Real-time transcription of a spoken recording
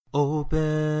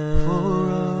open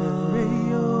for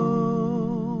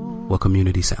radio. What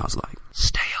community sounds like.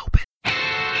 Stay open.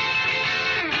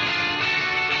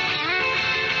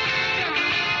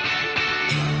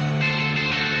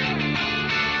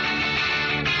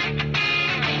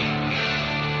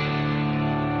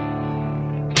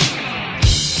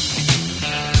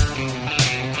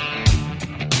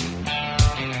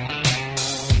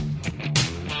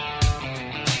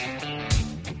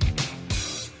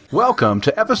 Welcome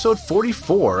to episode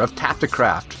 44 of Tap to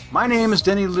Craft. My name is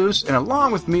Denny Luce, and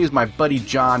along with me is my buddy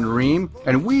John Ream,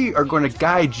 and we are going to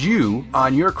guide you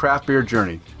on your craft beer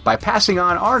journey by passing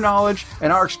on our knowledge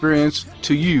and our experience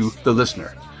to you, the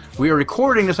listener. We are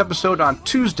recording this episode on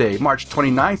Tuesday, March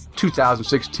 29th,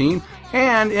 2016,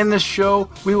 and in this show,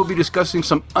 we will be discussing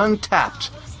some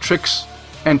untapped tricks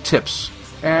and tips.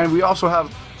 And we also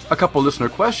have a couple listener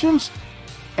questions,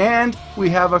 and we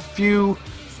have a few,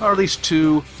 or at least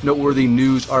two, noteworthy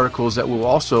news articles that we'll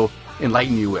also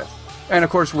enlighten you with. And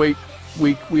of course, we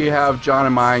have John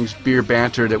and mine's beer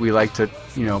banter that we like to,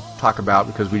 talk about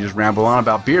because we just ramble on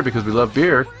about beer because we love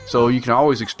beer. So you can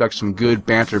always expect some good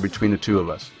banter between the two of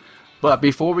us. But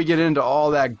before we get into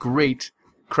all that great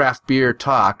craft beer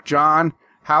talk, John,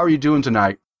 how are you doing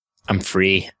tonight? I'm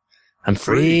free.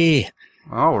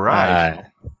 All right.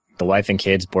 The wife and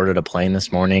kids boarded a plane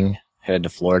this morning, headed to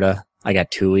Florida. I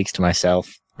got 2 weeks to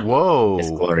myself. Whoa.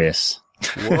 It's glorious.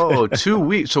 Whoa, 2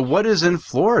 weeks. So what is in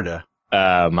Florida?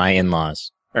 My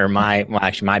in-laws. Or my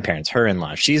parents, her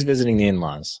in-laws. She's visiting the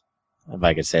in-laws, if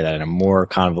I could say that in a more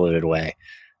convoluted way.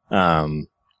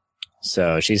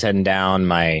 So she's heading down.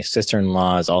 My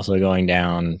sister-in-law is also going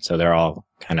down. So they're all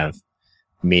kind of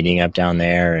meeting up down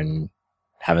there and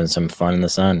having some fun in the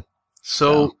sun.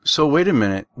 So wait a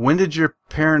minute. When did your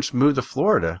parents move to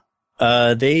Florida?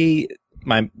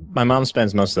 My mom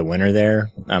spends most of the winter there.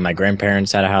 My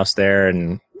grandparents had a house there,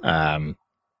 and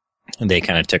they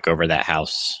kind of took over that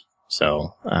house.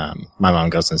 So my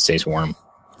mom goes and stays warm.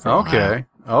 Okay.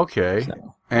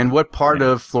 So, and what part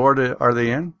of Florida are they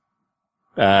in?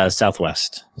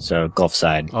 Southwest, so Gulf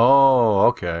side. Oh,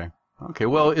 okay. Okay.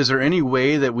 Well, is there any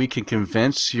way that we can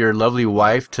convince your lovely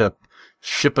wife to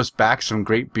ship us back some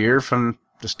great beer from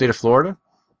the state of Florida?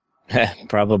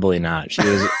 Probably not. She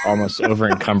was almost over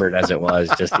encumbered as it was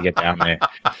just to get down there.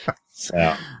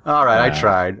 So, all right,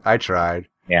 I tried.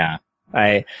 Yeah,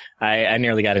 I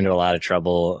nearly got into a lot of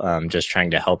trouble just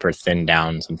trying to help her thin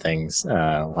down some things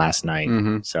last night.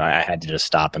 Mm-hmm. So I had to just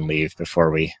stop and leave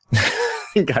before we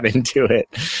got into it.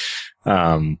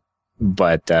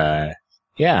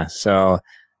 Yeah. So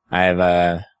I've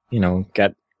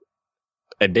got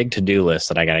a big to-do list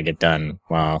that I got to get done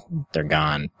while they're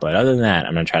gone. But other than that,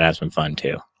 I'm going to try to have some fun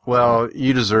too. Well,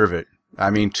 you deserve it. I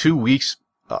mean, 2 weeks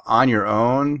on your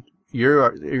own,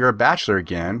 you're a bachelor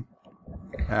again.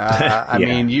 I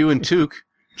mean, you and Took,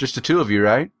 just the two of you,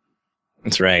 right?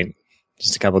 That's right.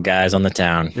 Just a couple guys on the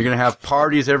town. You're going to have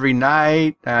parties every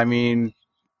night. I mean,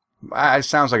 it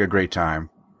sounds like a great time.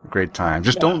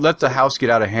 Just don't let the house get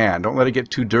out of hand. Don't let it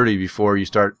get too dirty before you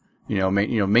start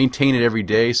maintain it every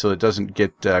day so it doesn't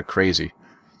get crazy.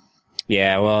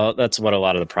 Yeah, well, that's what a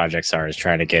lot of the projects are, is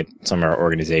trying to get some of our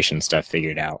organization stuff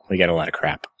figured out. We got a lot of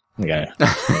crap. We got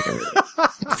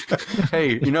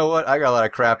Hey, you know what? I got a lot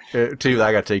of crap too that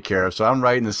I got to take care of, so I'm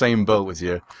right in the same boat with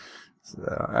you.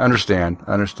 So, I understand.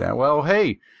 Well,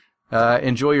 hey,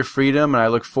 enjoy your freedom, and I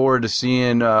look forward to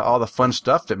seeing all the fun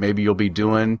stuff that maybe you'll be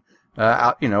doing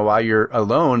out, while you're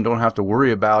alone. Don't have to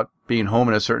worry about being home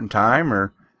at a certain time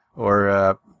or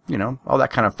all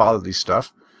that kind of fatherly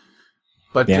stuff.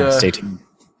 But stay tuned.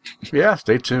 Yeah,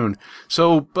 stay tuned.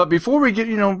 So, but before we get,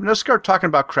 let's start talking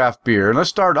about craft beer, and let's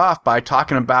start off by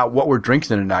talking about what we're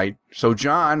drinking tonight. So,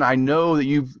 John, I know that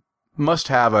you must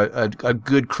have a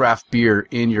good craft beer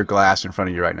in your glass in front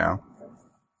of you right now.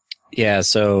 Yeah.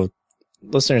 So,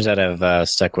 listeners that have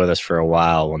stuck with us for a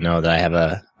while will know that I have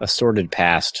a sordid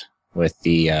past with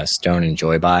the Stone and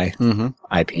Joy By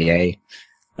IPA.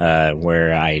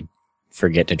 Where I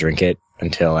forget to drink it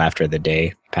until after the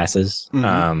day passes.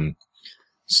 Mm-hmm.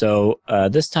 So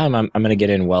this time I'm going to get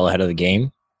in well ahead of the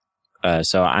game.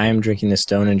 So I am drinking the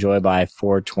Stone and Joy By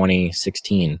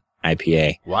 4/20/16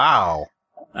 IPA. Wow.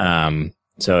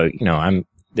 So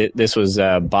this was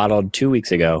bottled 2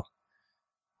 weeks ago,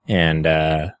 and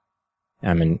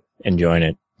I'm enjoying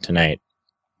it tonight.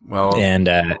 Well, and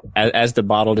as the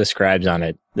bottle describes on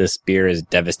it, this beer is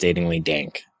devastatingly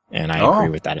dank. And I agree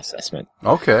with that assessment.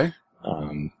 Okay.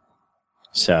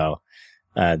 So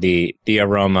the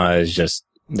aroma is just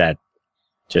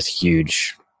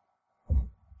huge,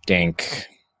 dank,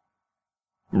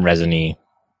 resiny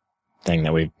thing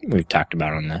that we've talked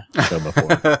about on the show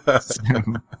before.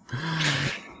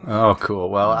 Oh, cool.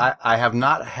 Well, I have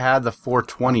not had the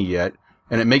 420 yet,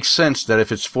 and it makes sense that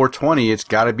if it's 420, it's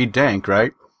got to be dank,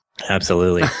 right?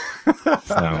 Absolutely.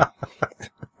 So,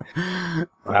 how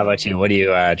about you? What are you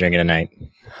drinking tonight?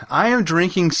 I am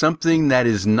drinking something that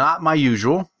is not my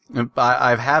usual.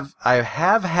 I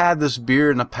have had this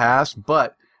beer in the past,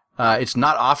 but it's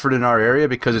not offered in our area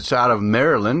because it's out of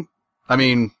Maryland. I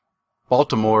mean,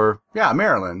 Baltimore. Yeah,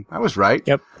 Maryland. I was right.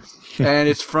 Yep. And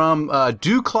it's from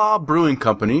Dew Claw Brewing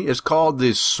Company. It's called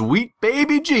the Sweet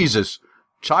Baby Jesus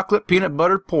Chocolate Peanut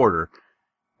Butter Porter.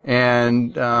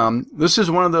 And this is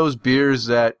one of those beers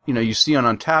that, you know, you see on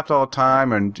Untappd all the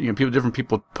time, and, you know, different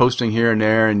people posting here and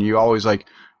there, and you always, like,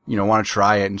 you know, want to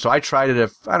try it. And so I tried it,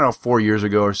 4 years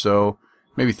ago or so,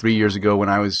 maybe 3 years ago when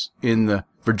I was in the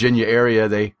Virginia area.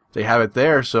 They have it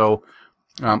there. So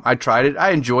I tried it. I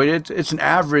enjoyed it. It's an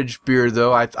average beer,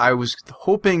 though. I was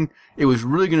hoping it was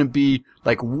really going to be,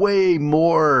 like, way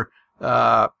more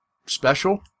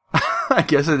special. I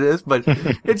guess it is, but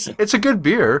it's a good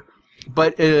beer.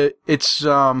 But it's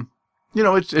you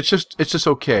know, it's just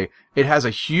okay. It has a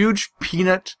huge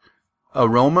peanut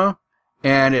aroma,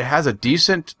 and it has a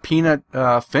decent peanut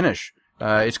finish.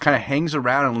 It kind of hangs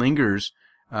around and lingers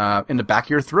in the back of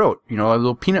your throat. You know, a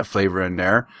little peanut flavor in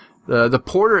there. The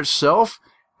porter itself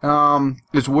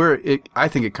is where I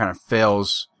think it kind of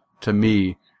fails to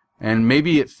me, and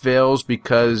maybe it fails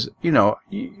because, you know,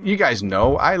 you guys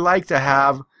know I like to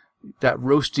have that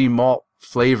roasty malt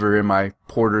flavor in my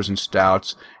porters and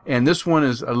stouts, and this one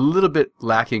is a little bit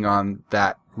lacking on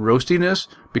that roastiness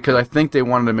because I think they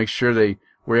wanted to make sure they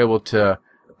were able to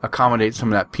accommodate some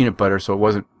of that peanut butter so it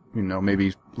wasn't, you know,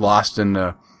 maybe lost in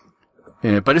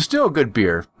it. But it's still a good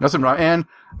beer. Nothing wrong. And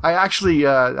I actually,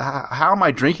 how am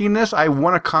I drinking this? I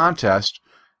won a contest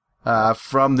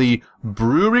from the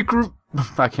brewery crew.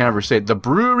 I can't ever say it. The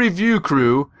Brew Review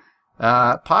Crew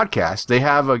podcast. They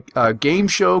have a game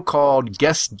show called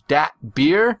Guess Dat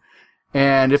Beer,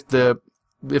 and if the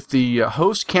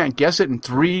host can't guess it in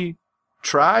 3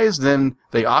 tries, then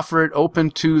they offer it open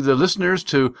to the listeners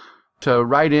to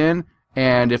write in,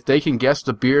 and if they can guess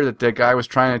the beer that guy was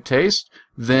trying to taste,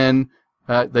 then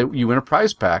you win a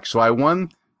prize pack. So I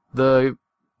won the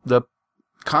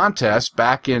contest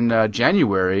back in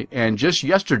January, and just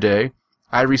yesterday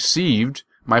I received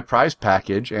my prize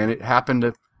package, and it happened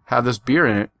to have this beer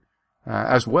in it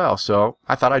as well. So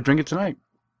I thought I'd drink it tonight.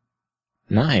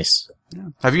 Nice. Yeah.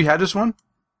 Have you had this one?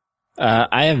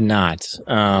 I have not.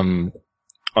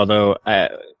 Although,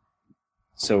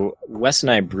 so Wes and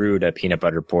I brewed a peanut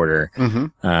butter porter,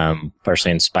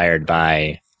 partially inspired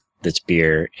by this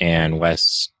beer, and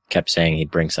Wes kept saying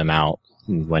he'd bring some out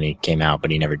when he came out,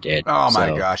 but he never did. Oh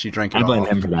my gosh, he drank it all. I blame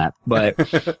him for that. But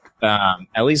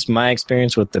at least my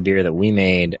experience with the beer that we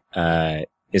made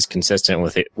is consistent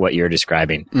with what you're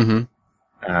describing.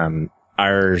 Mm-hmm.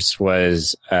 Ours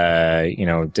was,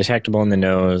 detectable in the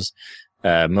nose,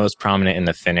 most prominent in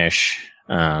the finish,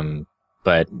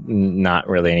 but not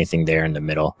really anything there in the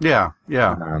middle. Yeah,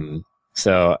 yeah.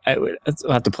 So I'll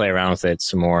have to play around with it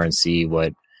some more and see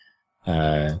what,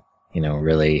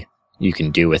 really you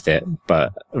can do with it.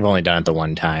 But I've only done it the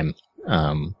one time.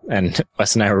 And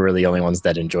Wes and I were really the only ones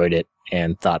that enjoyed it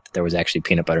and thought that there was actually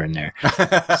peanut butter in there.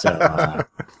 So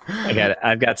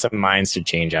I've got some minds to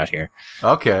change out here.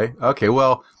 Okay.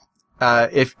 Well,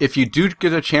 if you do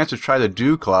get a chance to try the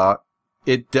Dew Claw,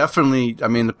 it definitely, I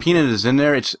mean, the peanut is in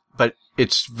there. But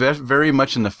it's very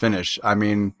much in the finish. I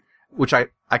mean, which I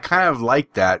kind of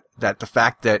like that the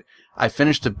fact that I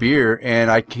finished the beer and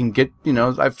I can get,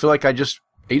 I feel like I just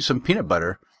ate some peanut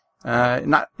butter.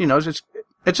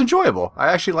 It's enjoyable. I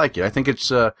actually like it. I think it's,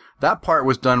 that part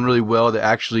was done really well to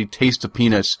actually taste the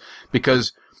peanuts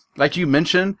because, like you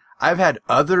mentioned, I've had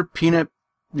other peanut,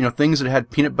 things that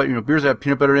had peanut butter, beers that have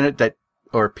peanut butter in it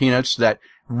or peanuts that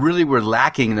really were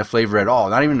lacking in the flavor at all.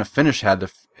 Not even the finish had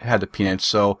the peanuts.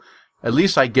 So at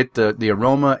least I get the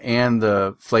aroma and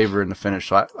the flavor in the finish.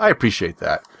 So I appreciate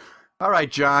that. All right,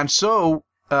 John. So,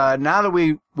 now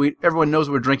that everyone knows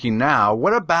what we're drinking now,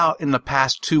 what about in the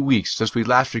past 2 weeks since we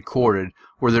last recorded?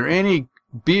 Were there any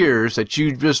beers that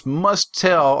you just must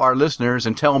tell our listeners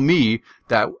and tell me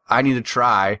that I need to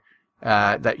try,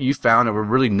 that you found that were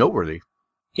really noteworthy?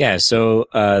 Yeah. So,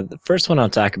 the first one I'll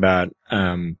talk about,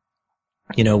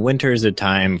 winter is a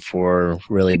time for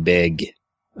really big,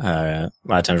 a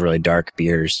lot of times really dark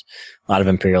beers, a lot of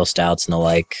imperial stouts and the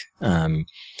like.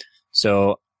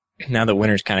 So now that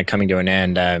winter's kind of coming to an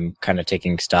end, I'm kind of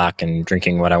taking stock and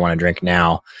drinking what I want to drink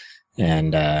now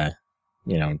and,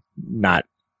 not,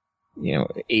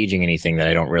 aging anything that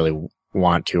I don't really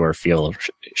want to or feel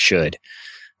should.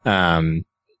 So,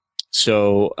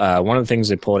 one of the things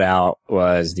they pulled out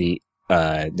was the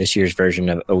this year's version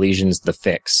of Elysian's The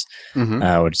Fix,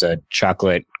 which is a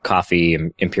chocolate coffee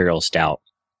imperial stout.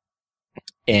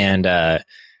 And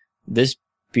this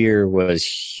beer was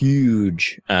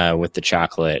huge with the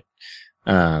chocolate.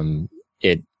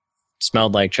 It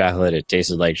smelled like chocolate, it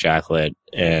tasted like chocolate,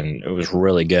 and it was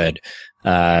really good.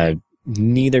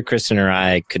 Neither Kristen or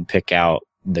I could pick out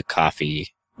the coffee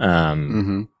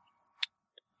in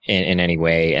any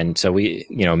way, and so we,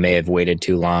 may have waited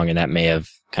too long, and that may have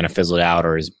kind of fizzled out,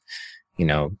 or is,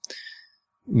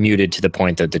 muted to the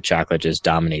point that the chocolate just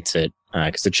dominates it,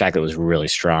 because the chocolate was really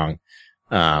strong.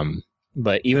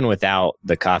 But even without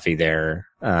the coffee there,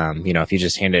 if you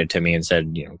just handed it to me and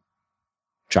said,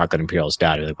 chocolate imperial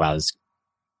stout, I'd be like, wow, this,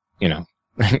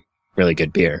 really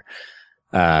good beer.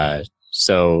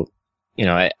 So,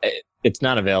 it's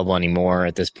not available anymore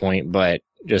at this point, but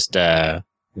just,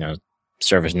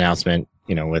 service announcement,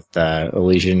 with,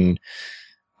 Elysian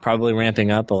probably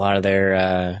ramping up a lot of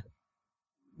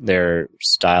their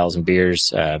styles and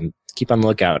beers. Keep on the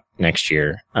lookout next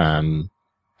year.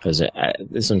 Because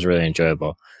this one's really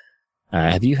enjoyable.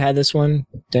 Have you had this one,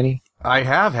 Denny? I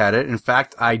have had it. In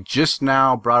fact, I just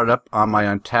now brought it up on my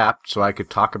Untapped so I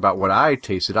could talk about what I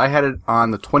tasted. I had it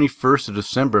on the 21st of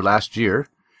December last year.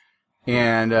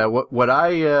 And what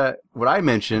I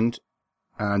mentioned,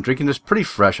 I'm drinking this pretty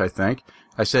fresh, I think.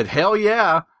 I said, hell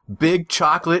yeah, big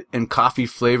chocolate and coffee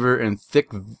flavor and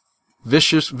thick,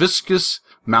 viscous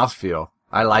mouthfeel.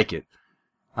 I like it.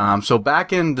 So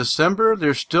back in December,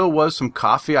 there still was some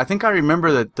coffee. I think I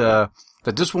remember that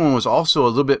this one was also a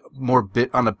little bit more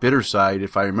on the bitter side,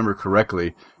 if I remember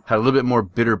correctly. Had a little bit more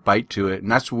bitter bite to it,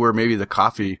 and that's where maybe the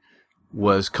coffee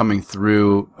was coming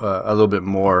through a little bit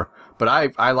more. But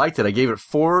I liked it. I gave it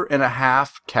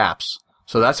 4.5 caps,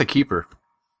 so that's a keeper.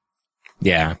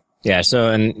 Yeah. So,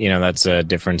 and that's a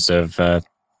difference of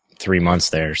 3 months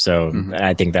there. So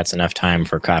I think that's enough time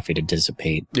for coffee to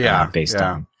dissipate. Based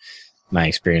on my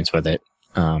experience with it.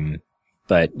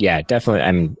 But yeah,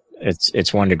 definitely.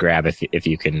 It's one to grab if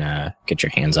you can get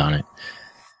your hands on it.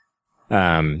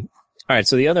 All right.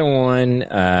 So the other one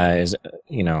is,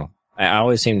 I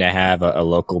always seem to have a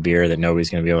local beer that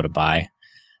nobody's going to be able to buy.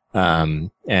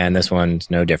 And this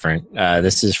one's no different.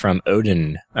 This is from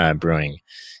Odin Brewing,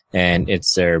 and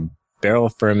it's their barrel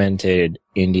fermented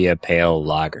India Pale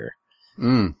Lager.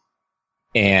 And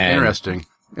Interesting.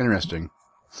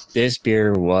 This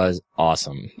beer was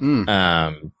awesome.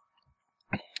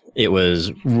 It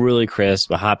was really crisp.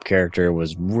 The hop character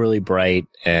was really bright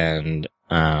and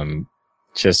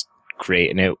just great.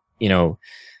 And it,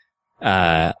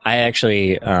 I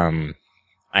actually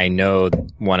I know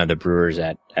one of the brewers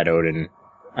at Odin.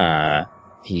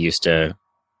 He used to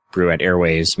brew at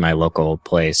Airways, my local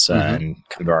place, and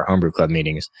come to our homebrew club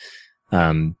meetings.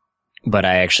 But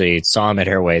I actually saw him at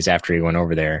Airways after he went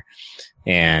over there.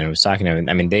 And I was talking to him.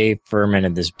 I mean, they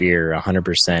fermented this beer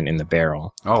 100% in the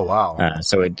barrel. Oh, wow.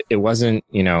 So it wasn't,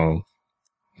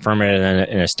 fermented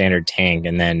in a standard tank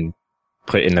and then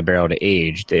put in the barrel to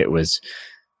age. It was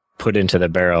put into the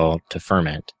barrel to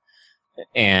ferment.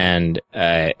 And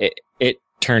it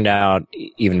turned out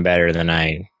even better than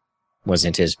I was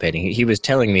anticipating. He was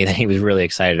telling me that he was really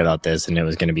excited about this and it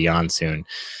was going to be on soon.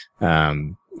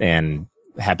 And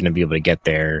happened to be able to get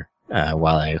there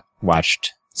while I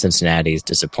watched Cincinnati's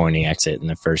disappointing exit in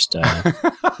the first,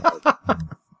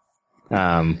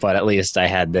 but at least I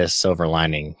had this silver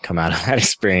lining come out of that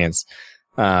experience.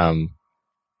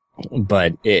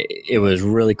 But it was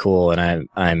really cool, and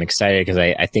I'm excited because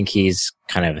I think he's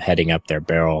kind of heading up their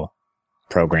barrel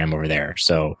program over there.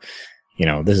 So,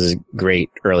 this is great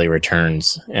early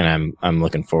returns, and I'm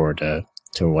looking forward to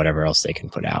whatever else they can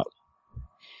put out.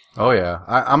 Oh yeah,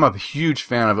 I'm a huge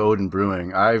fan of Odin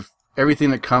Brewing. Everything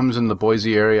that comes in the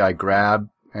Boise area I grab,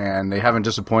 and they haven't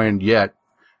disappointed yet.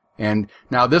 And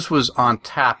now this was on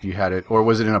tap, you had it, or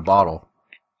was it in a bottle?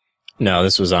 No,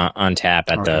 this was on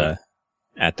tap at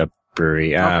the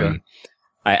brewery. Okay.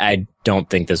 I don't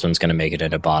think this one's going to make it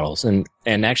into bottles. And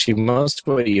actually most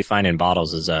of what you find in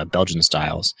bottles is Belgian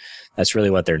styles. That's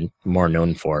really what they're more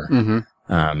known for.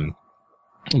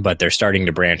 But they're starting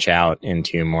to branch out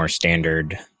into more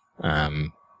standard,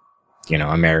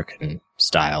 American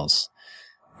styles,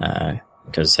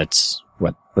 because that's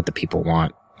what the people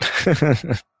want.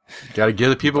 Got to give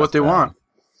the people what they want.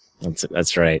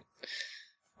 That's right.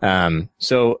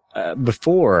 So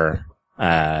before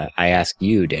I ask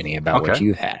you, Denny, about what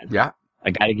you've had,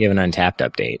 I got to give an Untapped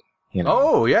update.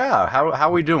 Oh yeah,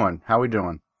 how we doing?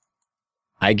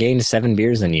 I gained 7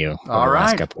 beers than you over the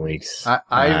last couple of weeks.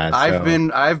 I've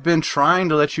been trying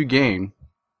to let you gain.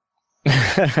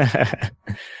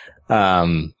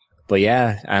 But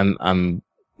yeah, I'm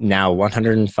now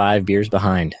 105 beers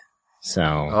behind. So,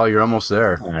 Oh, you're almost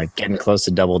there. getting close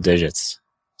to double digits.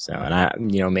 So, and I,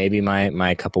 maybe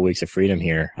my couple weeks of freedom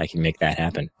here, I can make that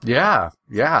happen. Yeah.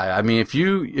 I mean, if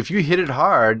you hit it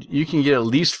hard, you can get at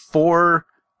least 4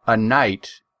 a night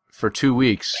for 2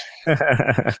 weeks.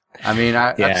 I mean,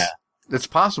 it's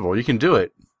possible. You can do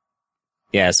it.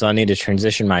 Yeah, so I need to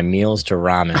transition my meals to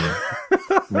ramen,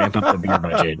 ramp up the beer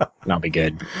budget, and I'll be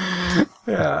good.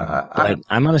 Yeah, But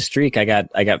I'm on a streak. I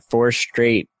got 4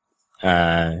 straight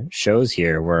shows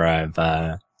here where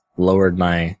I've lowered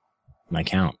my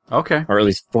count, okay. or at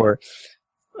least 4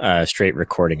 straight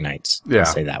recording nights. Yeah.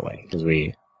 Let's say that way, because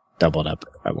we doubled up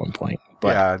at one point.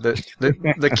 But Yeah,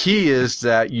 the key is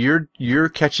that you're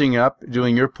catching up,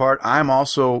 doing your part. I'm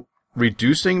also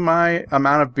reducing my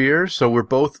amount of beer, so we're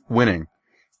both winning.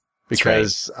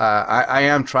 Because I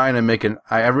am trying to make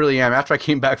I really am. After I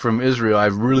came back from Israel,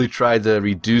 I've really tried to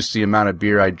reduce the amount of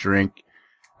beer I drink.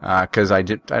 Because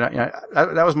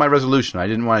that was my resolution. I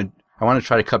want to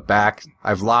try to cut back.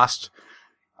 I've lost,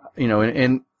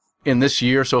 in this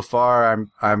year so far,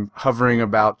 I'm hovering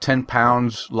about 10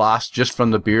 pounds lost just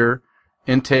from the beer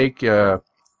intake.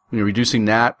 Reducing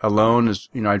that alone is,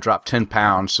 I dropped 10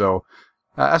 pounds. So,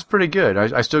 that's pretty good.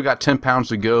 I still got 10 pounds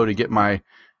to go to get my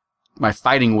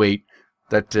fighting weight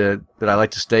that I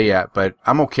like to stay at, but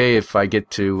I'm okay if I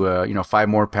get to 5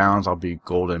 more pounds, I'll be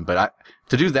golden. But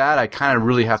to do that, I kind of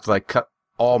really have to cut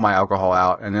all my alcohol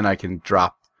out, and then I can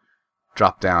drop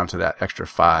down to that extra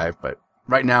 5. But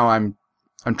right now I'm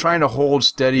trying to hold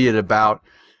steady at about,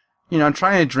 I'm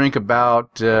trying to drink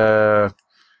about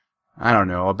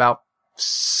about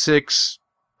 6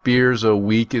 beers a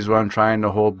week is what I'm trying to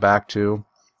hold back to.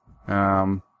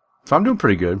 So I'm doing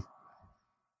pretty good.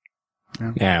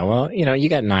 Yeah, well, you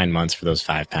got 9 months for those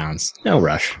 5 pounds. No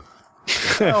rush.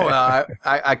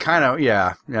 I kind of,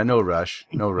 no rush.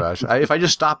 If I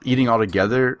just stop eating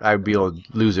altogether, I'd be able to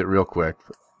lose it real quick.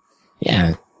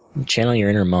 Yeah, channel your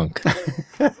inner monk.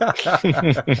 All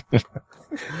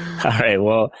right,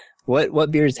 well,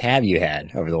 what beers have you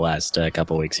had over the last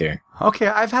couple weeks here? Okay,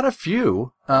 I've had a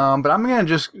few, but I'm going to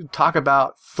just talk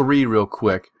about 3 real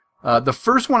quick. The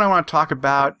first one I want to talk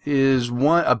about is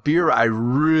a beer I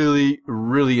really,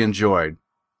 really enjoyed.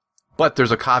 But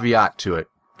there's a caveat to it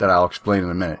that I'll explain in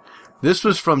a minute. This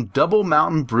was from Double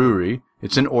Mountain Brewery.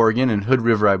 It's in Oregon, and Hood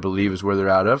River, I believe, is where they're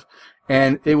out of.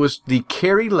 And it was the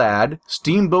Carrie Ladd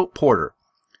Steamboat Porter.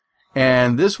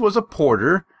 And this was a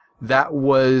porter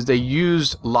they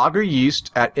used lager yeast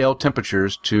at ale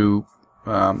temperatures to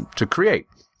create.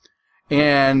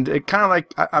 And it kind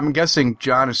of I'm guessing,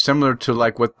 John, is similar to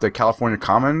what the California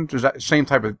Common, is that same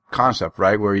type of concept,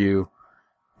 right? Where you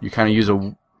kind of use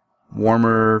a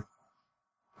warmer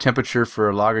temperature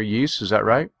for lager yeast. Is that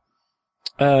right?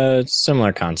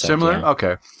 Similar concept. Similar? Yeah.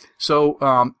 Okay.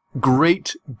 So,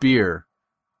 great beer.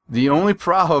 The only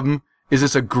problem is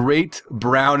it's a great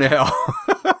brown ale.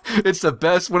 It's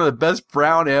one of the best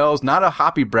brown ales, not a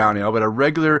hoppy brown ale, but a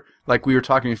regular, like we were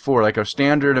talking before, like a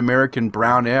standard American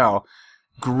brown ale.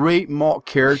 Great malt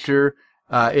character.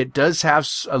 It does have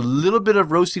a little bit of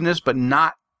roastiness, but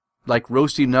not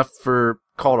roasty enough for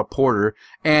called a porter.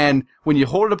 And when you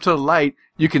hold it up to the light,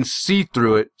 you can see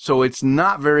through it. So it's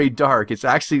not very dark. It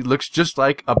actually looks just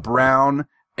like a brown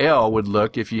ale would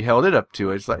look if you held it up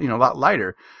to it. It's a lot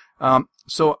lighter.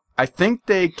 So I think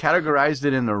they categorized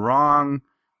it in the wrong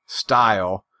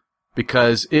style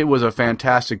because it was a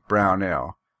fantastic brown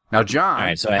ale. Now, John, all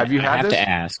right, so have you had I have this? to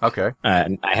ask. Okay. I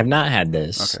have not had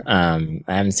this. Okay.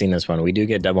 I haven't seen this one. We do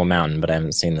get Double Mountain, but I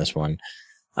haven't seen this one.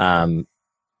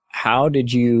 How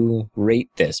did you rate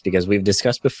this? Because we've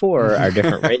discussed before our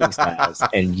different rating styles,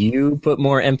 and you put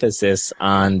more emphasis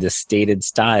on the stated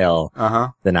style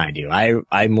than I do.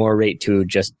 I more rate to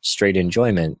just straight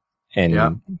enjoyment,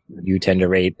 and you tend to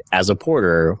rate as a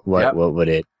porter. What would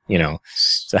it,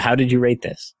 So how did you rate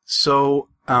this? So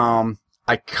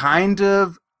I kind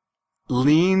of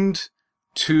leaned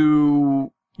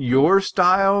to your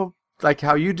style, like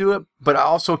how you do it, but I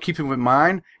also keeping with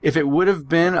mine. If it would have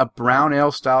been a brown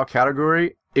ale style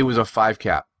category, it was a 5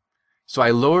 cap. So I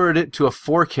lowered it to a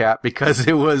 4 cap because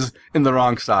it was in the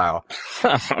wrong style.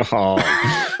 Oh,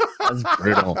 that's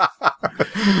brutal.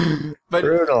 But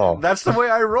brutal. That's the way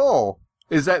I roll.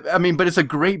 But it's a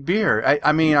great beer.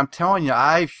 I'm telling you,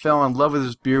 I fell in love with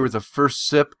this beer with the first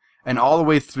sip, and all the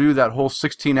way through that whole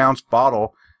 16-ounce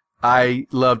bottle, I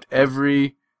loved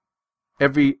every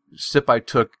sip I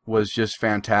took was just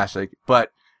fantastic.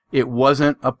 But it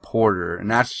wasn't a porter,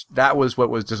 and that was what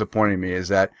was disappointing me, is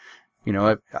that,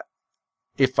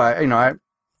 if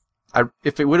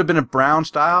it would have been a brown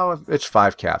style, it's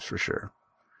 5 caps for sure.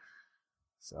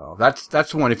 So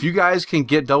that's one. If you guys can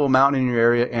get Double Mountain in your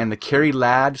area, and the Carrie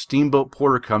Ladd Steamboat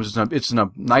Porter comes, it's in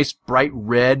a nice bright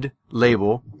red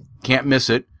label. Can't miss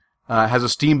it. Has a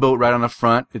steamboat right on the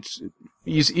front. It's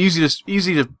easy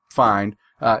to find.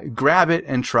 Grab it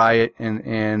and try it,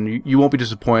 and you won't be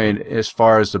disappointed as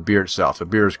far as the beer itself. The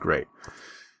beer is great.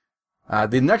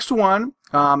 The next one,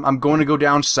 I'm going to go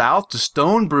down south to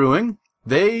Stone Brewing.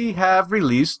 They have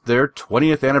released their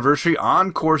 20th anniversary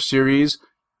Encore Series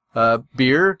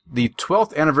beer, the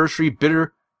 12th anniversary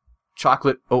bitter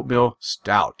chocolate oatmeal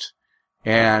stout.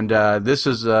 And this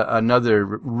is another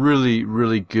really,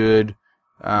 really good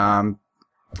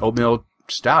oatmeal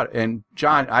stout. And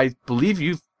John, I believe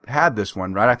you've had this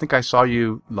one, right? I think I saw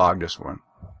you log this one.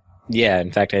 Yeah,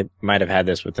 in fact, I might have had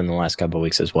this within the last couple of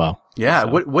weeks as well. Yeah,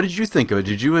 so. What did you think of it?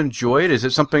 Did you enjoy it? Is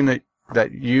it something that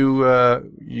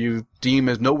you deem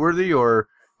as noteworthy, or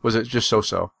was it just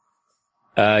so-so?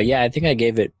 Yeah, I think I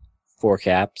gave it 4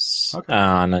 caps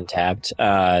on Untapped.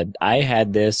 I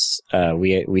had this.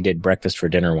 We did breakfast for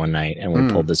dinner one night, and we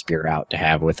pulled this beer out to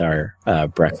have with our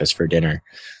breakfast for dinner.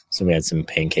 So we had some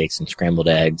pancakes and scrambled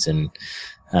eggs and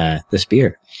this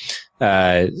beer.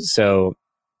 So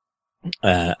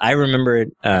I remember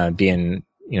it being,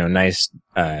 nice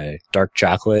dark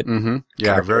chocolate. Mm-hmm.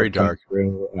 Yeah, very dark.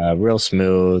 Through, real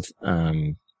smooth. I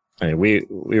mean, we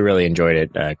really enjoyed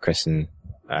it. Chris and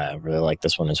really liked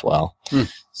this one as well.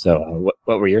 So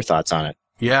what were your thoughts on it?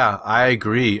 Yeah, I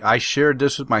agree. I shared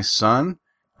this with my son.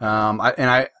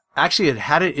 I actually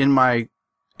had it in my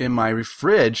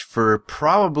fridge for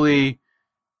probably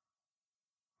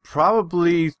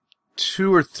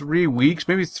 2 or 3 weeks,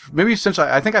 maybe since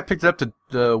I think I picked it up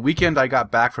the weekend I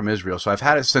got back from Israel. So I've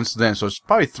had it since then. So it's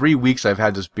probably 3 weeks I've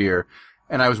had this beer.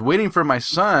 And I was waiting for my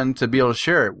son to be able to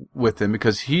share it with him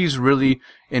because he's really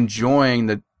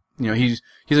enjoying he's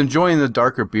enjoying the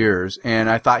darker beers, and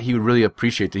I thought he would really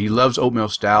appreciate it. He loves oatmeal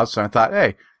stouts, and I thought,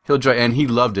 hey, he'll enjoy it. And he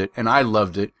loved it, and I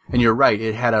loved it. And you're right,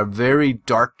 it had a very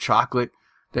dark chocolate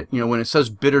that, when it says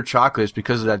bitter chocolate, it's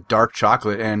because of that dark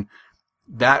chocolate, and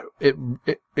that it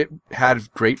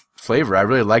had great flavor. I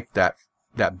really liked that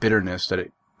bitterness that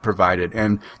it provided,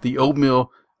 and the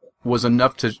oatmeal was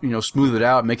enough to smooth it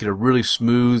out, make it a really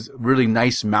smooth, really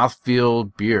nice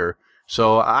mouthfeel beer.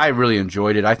 So I really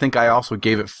enjoyed it. I think I also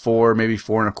gave it 4, maybe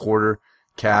 4.25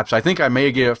 caps. I think I may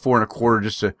have gave it 4.25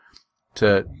 just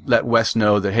to let Wes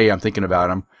know that, hey, I'm thinking about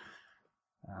him.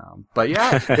 But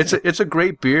yeah, it's a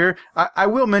great beer. I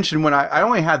will mention I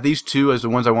only had these 2 as the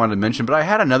ones I wanted to mention, but I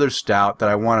had another stout that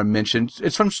I want to mention.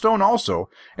 It's from Stone also,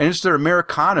 and it's their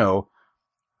Americano.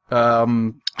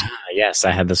 Yes,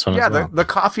 I had this one as well. Yeah, the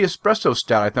coffee espresso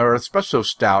stout, I think, or espresso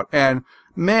stout. And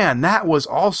man, that was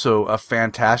also a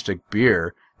fantastic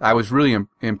beer. I was really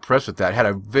impressed with that. It had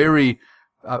a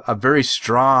very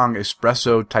strong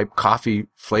espresso type coffee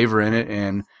flavor in it,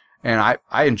 and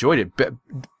I enjoyed it.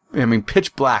 I mean,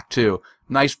 pitch black too.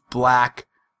 Nice black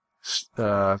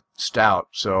stout.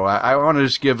 So I want to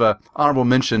just give a honorable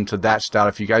mention to that stout.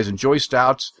 If you guys enjoy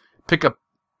stouts, pick up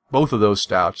both of those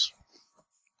stouts.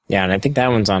 Yeah, and I think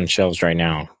that one's on shelves right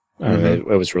now. It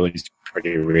was released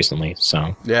pretty recently.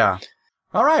 So yeah.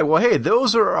 All right. Well, hey,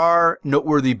 those are our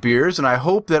noteworthy beers, and I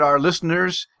hope that our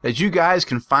listeners, that you guys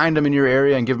can find them in your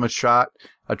area and give them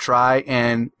a try,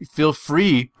 and feel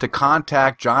free to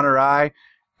contact John or I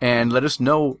and let us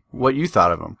know what you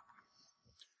thought of them.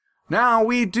 Now,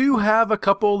 we do have a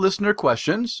couple listener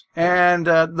questions, and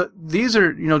these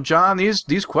are, John,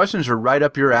 these questions are right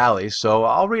up your alley, so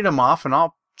I'll read them off and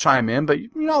I'll chime in, but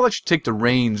I'll let you take the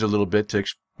reins a little bit to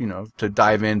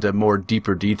dive into more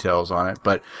deeper details on it.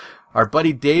 But our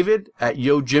buddy David at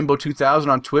YoJimbo2000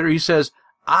 on Twitter, he says,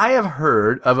 I have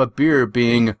heard of a beer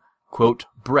being, quote,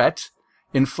 Brett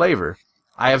in flavor.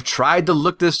 I have tried to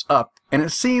look this up, and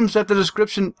it seems that the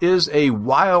description is a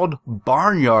wild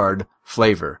barnyard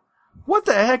flavor. What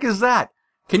the heck is that?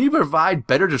 Can you provide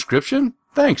better description?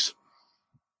 Thanks.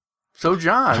 So,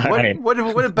 John,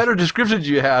 what better description do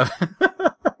you have?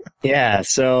 Yeah,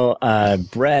 so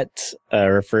Brett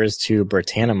refers to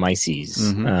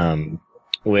Brettanomyces,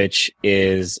 which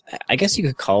is, I guess you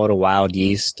could call it a wild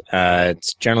yeast.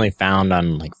 It's generally found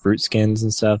on like fruit skins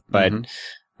and stuff, but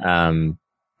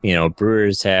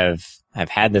brewers have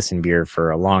had this in beer for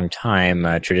a long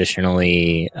time.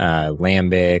 Traditionally,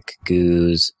 Lambic,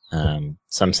 Goose,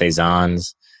 some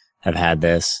saisons have had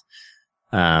this.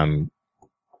 So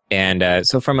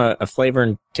from a flavor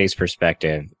and taste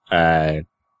perspective,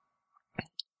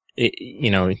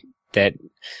 that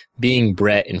being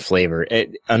Brett in flavor,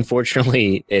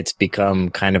 unfortunately, it's become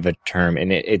kind of a term,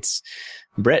 and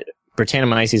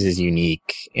Brettanomyces is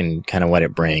unique in kind of what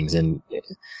it brings, and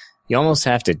you almost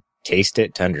have to taste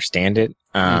it to understand it.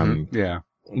 Yeah.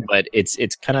 But it's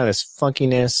kind of this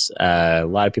funkiness. A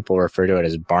lot of people refer to it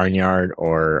as barnyard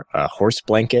or a horse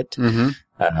blanket.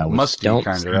 Musty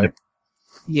kind of, right?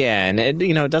 Yeah, and it,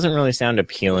 it doesn't really sound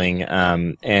appealing.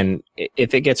 And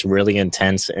if it gets really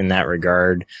intense in that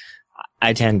regard,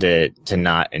 I tend to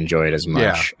not enjoy it as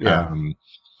much. Yeah.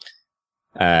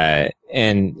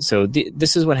 And so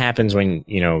this is what happens when,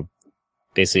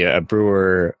 basically a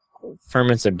brewer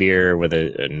ferments a beer with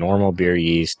a normal beer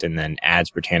yeast and then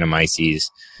adds Brettanomyces.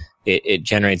 It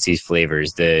generates these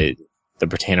flavors. The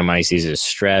Brettanomyces is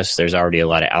stressed. There's already a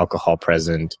lot of alcohol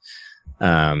present.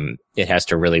 It has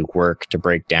to really work to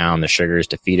break down the sugars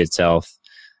to feed itself.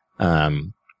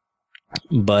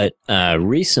 But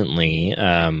recently,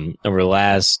 over the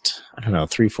last,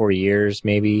 3-4 years,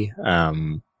 maybe,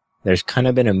 there's kind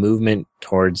of been a movement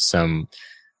towards some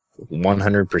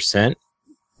 100%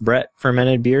 Brett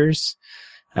fermented beers,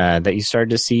 that you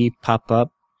start to see pop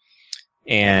up.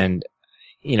 And,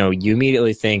 you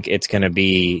immediately think it's going to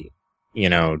be,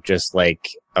 just like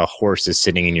a horse is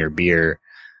sitting in your beer.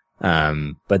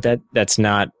 But that's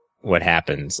not what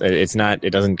happens.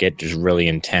 It doesn't get just really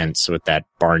intense with that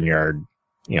barnyard,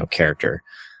 character.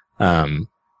 In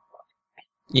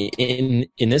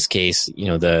this case,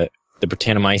 the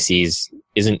Brettanomyces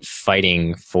isn't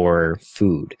fighting for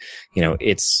food.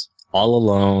 It's all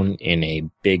alone in a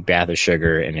big bath of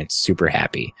sugar and it's super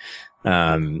happy.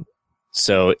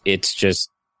 So it's just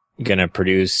gonna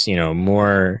produce,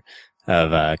 more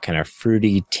of a kind of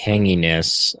fruity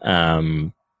tanginess,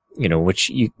 which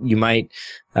you might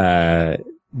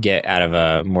get out of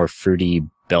a more fruity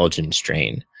Belgian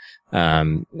strain.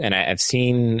 And I've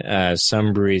seen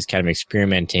some breweries kind of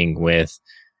experimenting with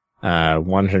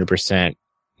 100%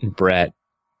 Brett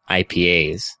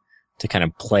IPAs to kind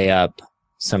of play up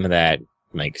some of that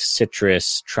like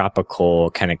citrus tropical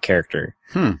kind of character.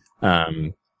 And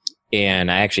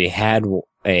I actually had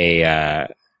a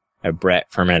Brett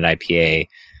fermented IPA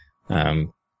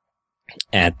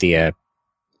at the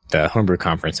homebrew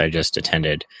conference I just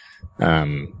attended.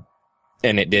 And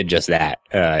it did just that.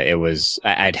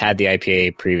 I'd had the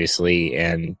IPA previously,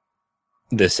 and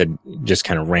this had just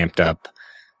kind of ramped up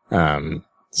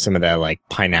some of that like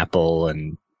pineapple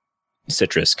and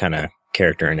citrus kind of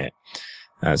character in it.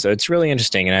 So it's really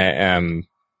interesting. And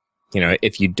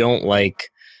if you don't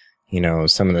like,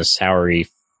 some of the soury,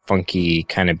 funky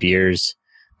kind of beers,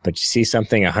 but you see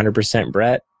something 100%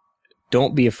 Brett,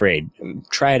 don't be afraid.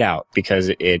 Try it out, because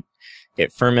it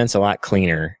ferments a lot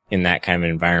cleaner in that kind of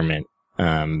environment,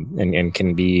 and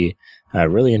can be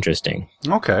really interesting.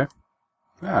 Okay.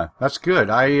 Yeah, that's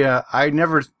good. I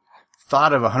never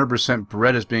thought of 100%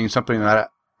 Brett as being something that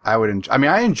I would enjoy. I mean,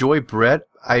 I enjoy Brett.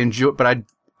 But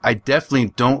I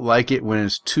definitely don't like it when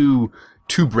it's too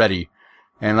bready.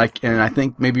 And I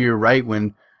think maybe you're right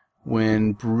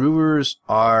when brewers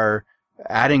are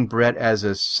adding Brett as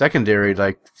a secondary,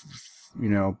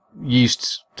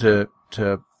 yeast to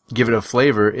give it a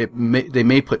flavor, they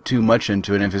may put too much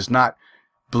into it. And if it's not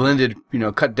blended,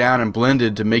 cut down and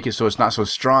blended to make it so it's not so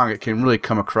strong, it can really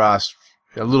come across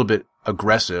a little bit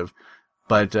aggressive.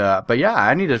 But yeah,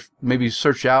 I need to maybe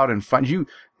search out and find you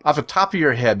off the top of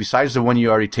your head, besides the one you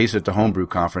already tasted at the homebrew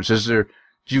conference.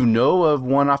 Do you know of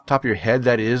one off the top of your head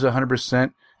that is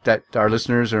 100% that our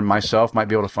listeners or myself might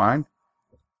be able to find?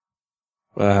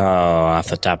 Well, off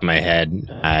the top of my head,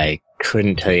 I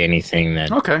couldn't tell you anything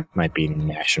that might be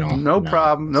national. No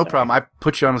problem. I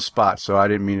put you on the spot, so I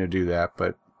didn't mean to do that.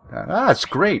 But that's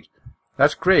great.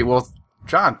 That's great. Well,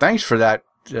 John, thanks for that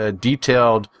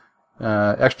detailed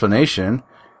explanation.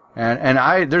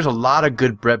 And there's a lot of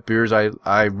good Brett beers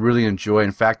I really enjoy.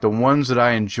 In fact, the ones that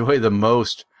I enjoy the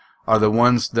most are the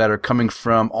ones that are coming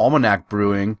from Almanac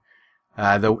Brewing.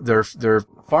 They're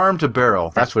farm to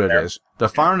barrel. That's what it is. The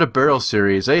farm to barrel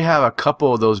series. They have a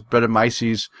couple of those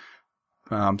Brettanomyces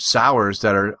sours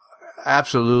that are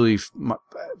absolutely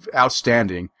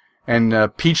outstanding.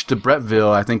 And Peach de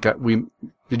Brettville, I think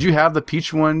did you have the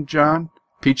peach one, John?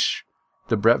 Peach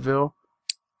de Brettville?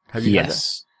 Have you had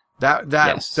that?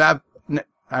 Yes. That, and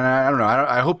I don't know.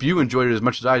 I hope you enjoyed it as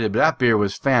much as I did, but that beer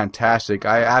was fantastic.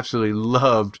 I absolutely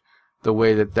loved the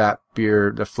way that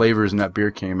beer, the flavors in that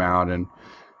beer came out. And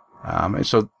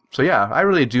so yeah, I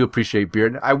really do appreciate beer.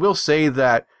 And I will say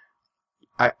that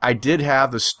I did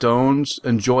have the Stones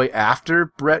Enjoy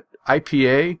After Brett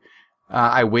IPA.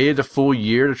 I waited a full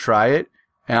year to try it.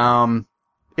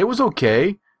 It was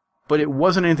okay, but it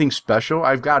wasn't anything special.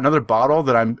 I've got another bottle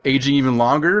that I'm aging even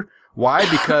longer. Why?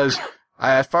 Because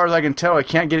as far as I can tell, it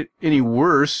can't get any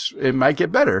worse. It might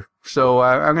get better. So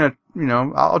I'm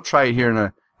gonna, I'll try it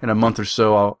here in a month or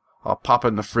so. I'll pop it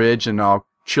in the fridge and I'll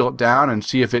chill it down and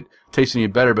see if it tastes any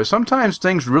better. But sometimes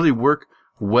things really work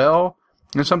well,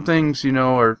 and some things,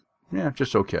 are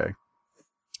just okay.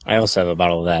 I also have a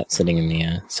bottle of that sitting in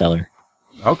the cellar.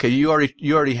 Okay, you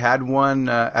already had one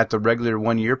at the regular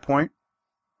 1 year point?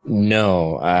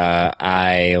 No,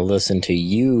 I listened to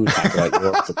you talk about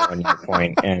yours at the 1 year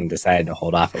point and decided to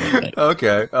hold off a little bit.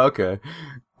 Okay.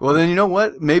 Well, then you know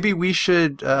what? Maybe we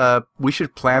should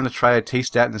plan to try to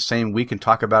taste that in the same week and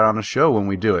talk about it on the show when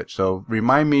we do it. So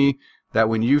remind me that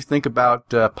when you think about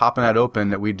popping that open,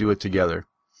 that we do it together.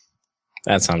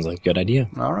 That sounds like a good idea.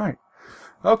 All right.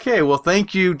 Okay. Well,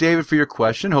 thank you, David, for your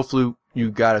question. Hopefully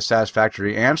you got a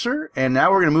satisfactory answer. And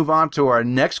now we're going to move on to our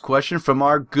next question from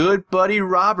our good buddy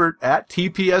Robert at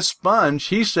TPS Sponge.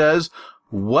 He says,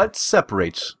 what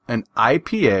separates an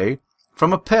IPA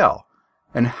from a pale?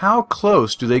 And how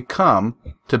close do they come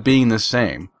to being the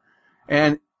same?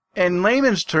 And in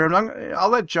layman's terms, I'll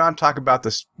let John talk about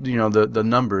this, the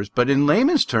numbers, but in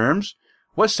layman's terms,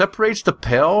 what separates the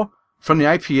pale from the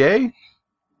IPA?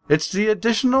 It's the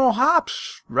additional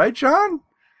hops, right, John?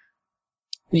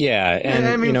 Yeah, and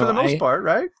I mean, for the most part,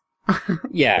 right?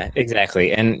 Yeah,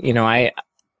 exactly. And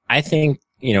I think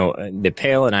the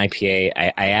pale and IPA,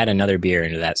 I add another beer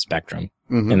into that spectrum,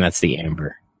 and that's the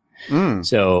amber.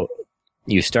 So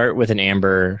you start with an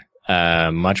amber,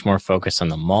 much more focused on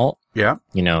the malt. Yeah.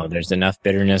 There's enough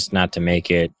bitterness not to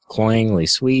make it cloyingly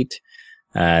sweet.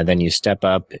 Then you step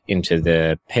up into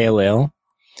the pale ale,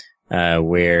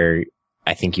 where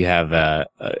I think you have a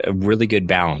really good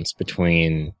balance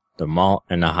between the malt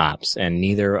and the hops, and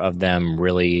neither of them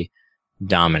really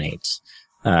dominates.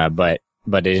 But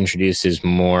it introduces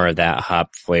more of that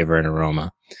hop flavor and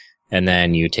aroma. And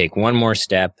then you take one more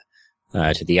step,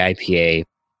 to the IPA,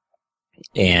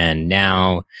 and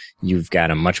now you've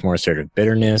got a much more sort of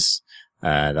bitterness.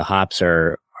 The hops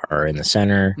are in the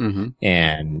center,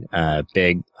 and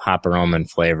big hop aroma and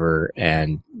flavor,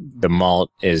 and the malt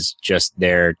is just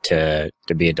there to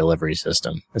be a delivery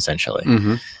system, essentially.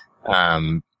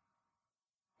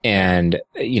 And,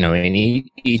 in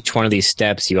each one of these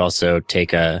steps, you also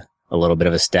take a little bit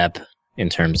of a step in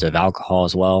terms of alcohol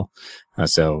as well.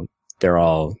 So they're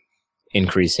all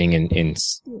increasing in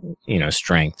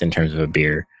strength in terms of a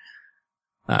beer.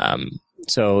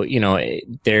 So,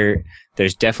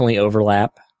 there's definitely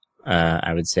overlap,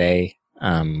 I would say.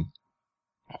 And,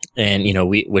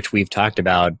 which we've talked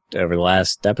about over the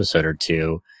last episode or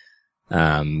two.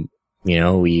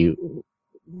 We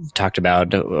talked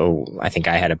about, I think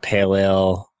I had a pale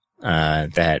ale,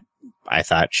 that I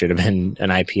thought should have been an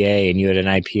IPA, and you had an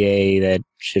IPA that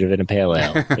should have been a pale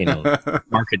ale,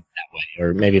 marketed that way,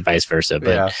 or maybe vice versa.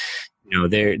 But,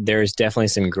 there's definitely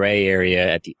some gray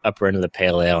area at the upper end of the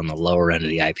pale ale and the lower end of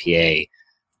the IPA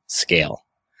scale.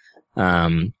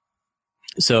 To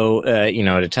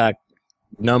talk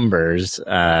numbers,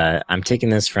 I'm taking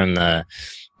this from the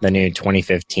new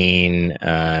 2015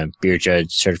 Beer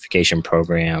Judge Certification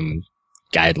Program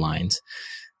guidelines,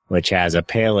 which has a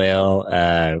pale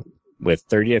ale with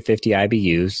 30 to 50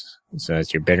 IBUs, so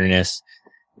that's your bitterness,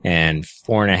 and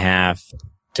 4.5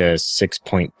 to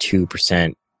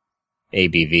 6.2%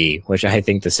 ABV, which I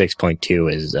think the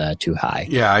 6.2 is too high.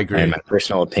 Yeah, I agree. In my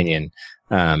personal opinion.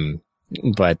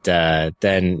 But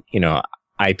then,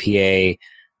 IPA,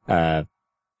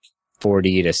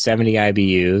 40 to 70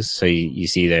 IBUs. So you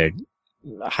see the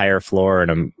higher floor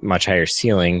and a much higher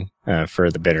ceiling for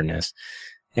the bitterness,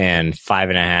 and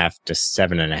 5.5 to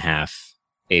 7.5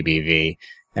 ABV.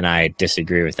 And I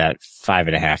disagree with that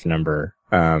 5.5 number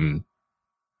on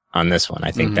this one.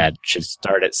 I think that should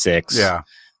start at 6. Yeah.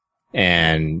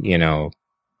 And,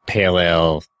 pale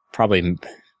ale, probably,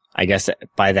 I guess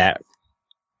by that,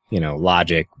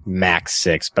 logic, max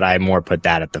 6, but I more put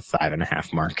that at the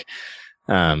 5.5 mark.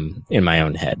 In my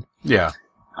own head. Yeah.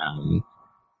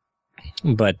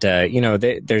 But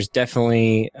there's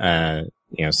definitely,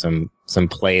 some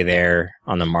play there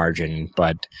on the margin,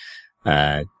 but,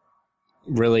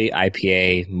 really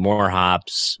IPA, more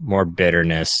hops, more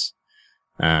bitterness,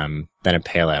 than a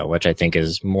pale ale, which I think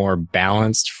is more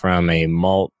balanced from a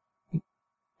malt,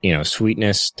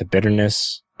 sweetness to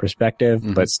bitterness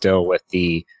perspective, but still with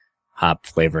the hop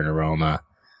flavor and aroma,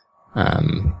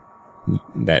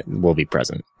 that will be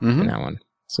present in that one.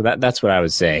 So that's what I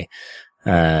would say,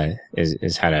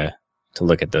 is how to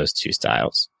look at those two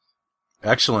styles.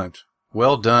 Excellent.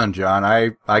 Well done, John.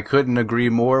 I couldn't agree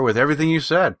more with everything you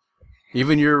said.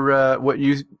 Even your, what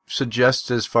you suggest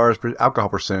as far as alcohol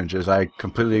percentages, I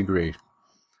completely agree.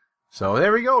 So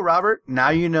there we go, Robert. Now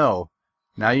you know.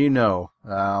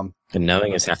 And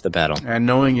knowing is half the battle. And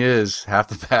knowing is half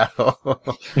the battle.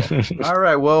 All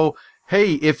right. Well,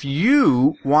 Hey, if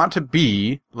you want to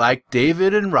be like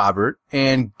David and Robert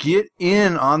and get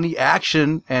in on the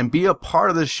action and be a part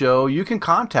of the show, you can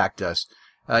contact us.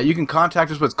 You can contact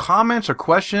us with comments or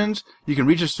questions. You can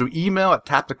reach us through email at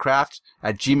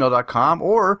tapthecraft@gmail.com,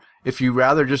 or if you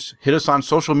rather just hit us on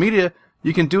social media,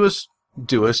 you can do us.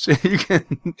 You can.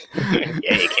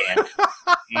 Yeah, you can.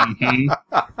 Mm-hmm.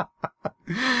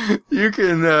 You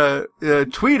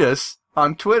can tweet us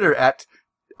on Twitter at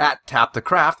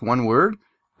tapthecraft, one word,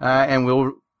 and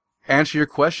we'll answer your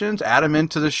questions, add them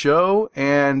into the show,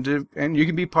 and you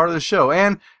can be part of the show.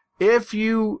 And if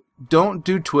you don't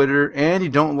do Twitter and you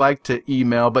don't like to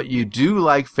email, but you do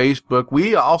like Facebook,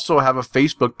 we also have a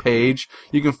Facebook page.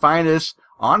 You can find us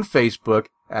on Facebook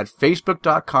at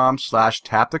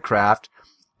facebook.com/tapthecraft.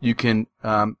 You can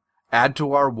add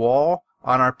to our wall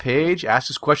on our page,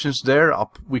 ask us questions there.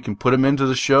 We can put them into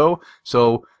the show.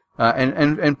 So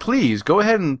and please go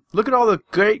ahead and look at all the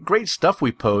great stuff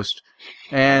we post,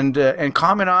 and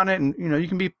comment on it, and you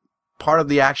can be part of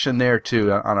the action there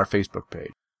too on our Facebook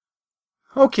page.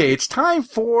 Okay, it's time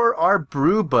for our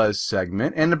Brew Buzz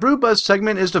segment, and the Brew Buzz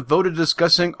segment is devoted to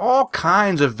discussing all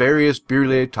kinds of various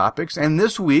beer-related topics, and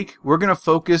this week we're going to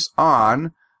focus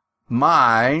on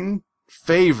my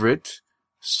favorite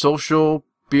social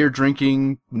beer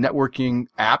drinking networking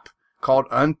app called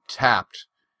Untappd,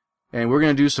 and we're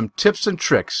going to do some tips and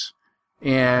tricks,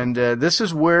 and this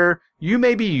is where you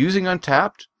may be using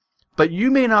Untappd, but you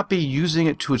may not be using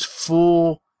it to its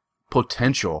full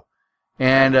potential.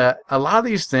 And a lot of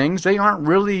these things, they aren't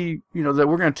really, that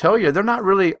we're going to tell you, they're not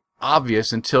really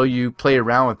obvious until you play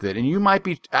around with it. And you might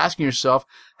be asking yourself,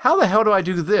 how the hell do I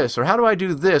do this? Or how do I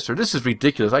do this? Or this is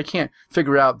ridiculous. I can't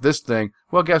figure out this thing.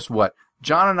 Well, guess what?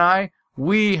 John and I,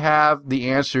 we have the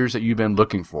answers that you've been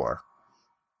looking for.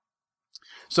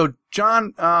 So,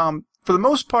 John, for the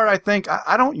most part, I think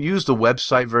I don't use the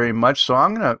website very much. So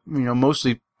I'm going to,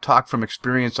 mostly talk from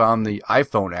experience on the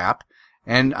iPhone app.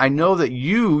 And I know that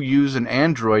you use an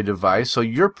Android device, so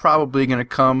you're probably going to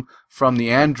come from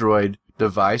the Android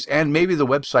device, and maybe the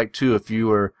website too, if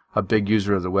you are a big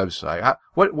user of the website.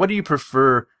 What do you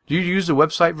prefer? Do you use the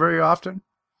website very often?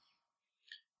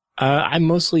 I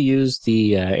mostly use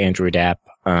the Android app.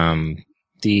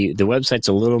 The website's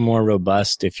a little more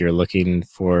robust if you're looking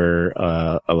for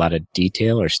a lot of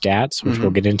detail or stats, which we'll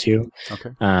get into.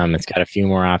 Okay. It's got a few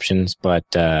more options, but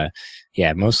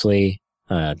yeah, mostly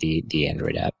the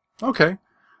Android app. Okay.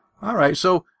 All right.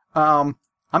 So I'm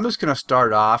just going to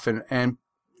start off and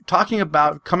talking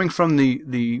about coming from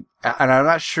the and I'm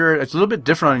not sure, it's a little bit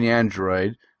different on the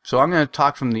Android. So I'm going to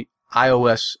talk from the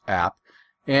iOS app.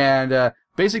 And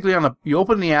basically you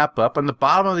open the app up, on the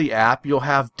bottom of the app you'll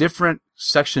have different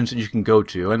sections that you can go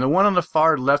to. And the one on the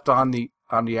far left on the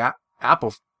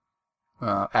Apple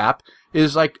app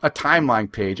is like a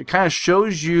timeline page. It kind of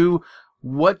shows you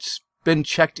what's been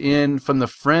checked in from the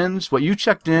friends, what you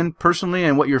checked in personally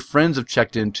and what your friends have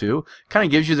checked into. Kind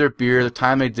of gives you their beer, the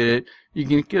time they did it. You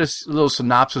can get a little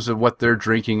synopsis of what they're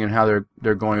drinking and how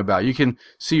they're going about. You can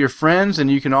see your friends,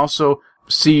 and you can also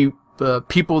see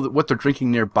people what they're drinking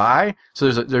nearby.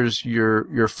 So there's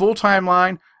your full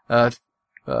timeline,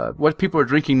 what people are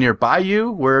drinking nearby you,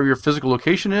 where your physical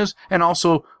location is, and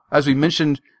also, as we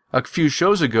mentioned a few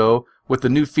shows ago, with the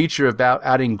new feature about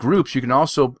adding groups, you can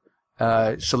also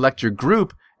select your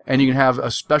group, and you can have a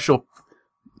special,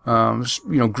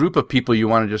 group of people you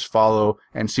want to just follow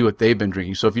and see what they've been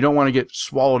drinking. So if you don't want to get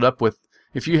swallowed up with,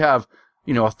 if you have,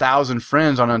 1,000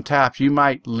 friends on Untappd, you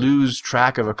might lose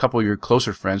track of a couple of your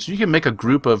closer friends. So you can make a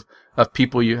group of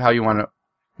people how you want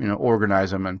to,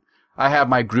 organize them. And I have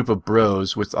my group of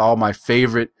bros with all my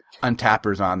favorite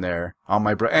Untappers on there. All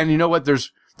my and you know what?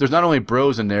 There's not only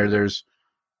bros in there. There's,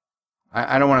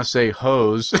 I don't want to say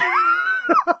hoes.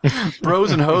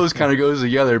 Bros and hoes kind of goes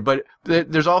together, but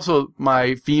there's also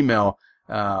my female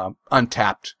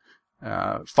Untappd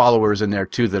followers in there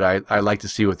too that I like to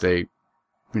see what they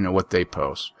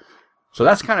post. So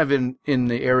that's kind of in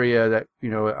the area that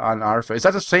on our. Is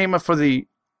that the same for the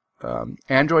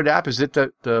Android app? Is it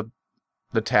the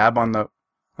tab on the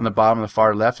bottom of the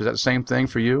far left? Is that the same thing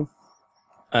for you?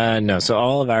 No. So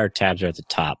all of our tabs are at the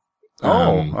top.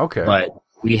 Okay. But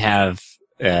we have.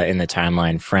 In the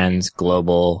timeline, friends,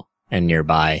 global, and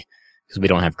nearby, because we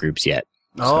don't have groups yet.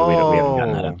 So we haven't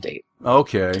gotten that update.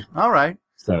 Okay. All right.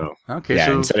 So, okay, yeah,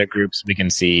 so instead of groups, we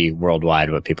can see worldwide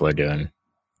what people are doing.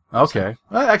 Okay.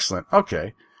 Excellent.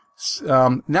 Okay.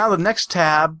 Now the next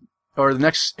tab, or the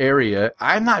next area,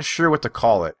 I'm not sure what to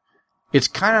call it. It's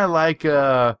kind of like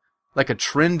a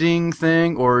trending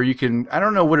thing, or you can, I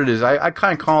don't know what it is. I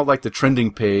kind of call it like the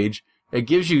trending page. It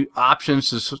gives you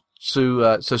options to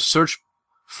search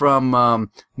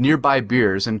from nearby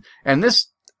beers, and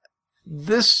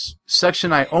this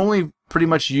section I only pretty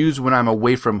much use when I'm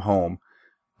away from home.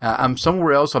 I'm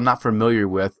somewhere else I'm not familiar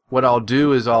with. What I'll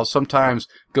do is I'll sometimes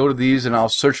go to these and I'll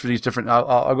search for these different.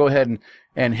 I'll go ahead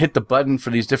and hit the button for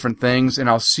these different things, and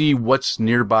I'll see what's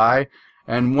nearby.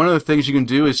 And one of the things you can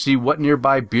do is see what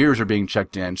nearby beers are being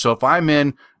checked in. So if I'm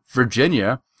in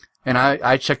Virginia and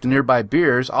I check the nearby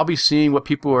beers, I'll be seeing what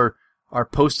people are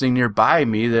posting nearby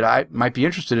me that I might be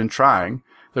interested in trying.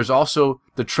 There's also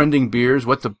the trending beers,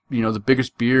 what the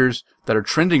biggest beers that are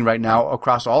trending right now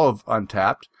across all of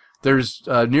Untapped. There's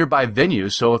nearby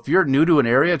venues. So if you're new to an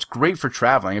area, it's great for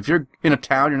traveling. If you're in a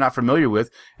town you're not familiar with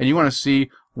and you want to see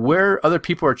where other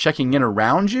people are checking in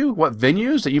around you, what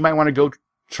venues that you might want to go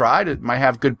try that might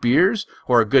have good beers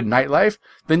or a good nightlife,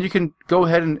 then you can go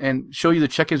ahead and show you the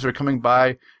check-ins that are coming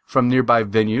by from nearby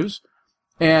venues.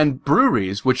 And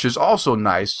breweries, which is also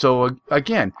nice. So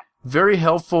again, very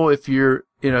helpful if you're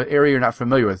in an area you're not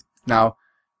familiar with. Now,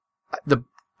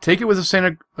 take it with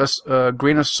a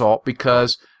grain of salt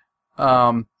because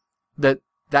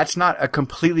that's not a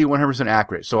completely 100%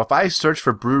 accurate. So if I search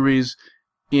for breweries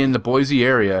in the Boise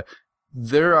area,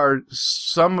 there are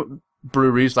some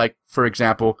breweries, like, for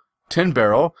example, Tin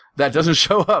Barrel, that doesn't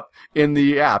show up in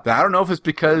the app. Now, I don't know if it's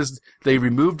because they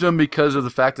removed them because of the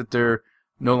fact that they're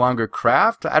no longer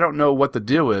craft. I don't know what the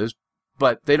deal is,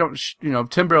 but they don't,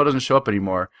 Tin Barrel doesn't show up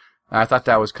anymore. I thought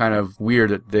that was kind of weird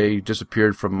that they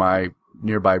disappeared from my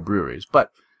nearby breweries,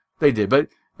 but they did. But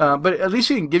at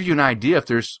least it can give you an idea if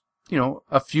there's,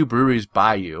 a few breweries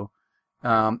by you.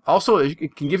 Also,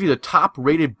 it can give you the top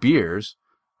rated beers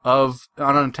on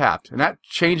Untapped, and that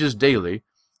changes daily.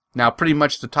 Now, pretty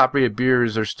much the top rated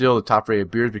beers are still the top rated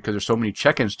beers because there's so many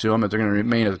check-ins to them that they're going to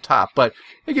remain at the top. But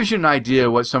it gives you an idea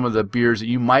what some of the beers that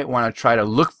you might want to try to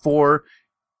look for,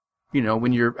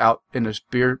 when you're out in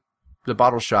the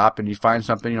bottle shop and you find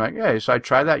something, you're like, hey, so I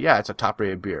try that? Yeah, it's a top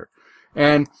rated beer.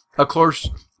 And of course,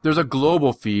 there's a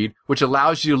global feed, which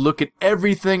allows you to look at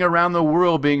everything around the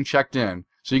world being checked in.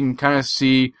 So you can kind of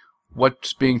see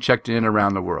what's being checked in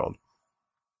around the world.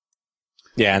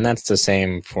 Yeah, and that's the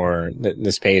same for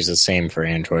this page is the same for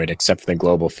Android, except for the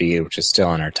global feed, which is still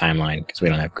on our timeline because we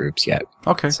don't have groups yet.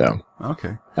 Okay. So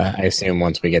okay, I assume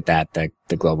once we get that,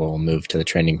 the global will move to the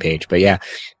trending page. But yeah,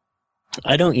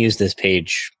 I don't use this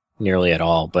page nearly at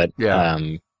all. But yeah.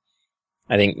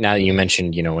 I think now that you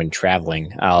mentioned, when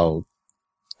traveling, I'll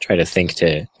try to think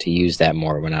to use that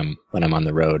more when I'm on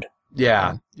the road.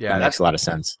 Yeah, that makes a lot of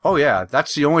sense. Oh yeah,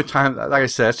 that's the only time. Like I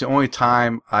said, that's the only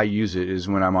time I use it is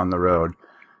when I'm on the road,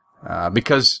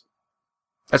 because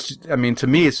to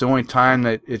me, it's the only time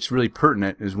that it's really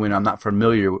pertinent is when I'm not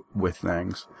familiar with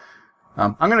things.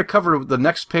 I'm going to cover the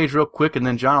next page real quick, and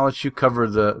then John, I'll let you cover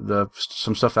the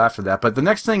some stuff after that. But the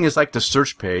next thing is like the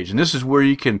search page, and this is where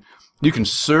you can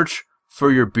search for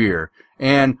your beer.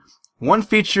 And one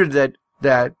feature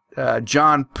that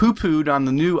John poo-pooed on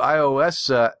the new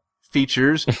iOS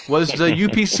features was the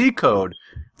UPC code.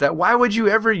 That why would you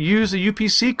ever use a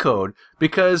UPC code?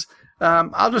 Because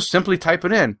I'll just simply type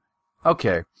it in.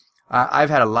 Okay, I've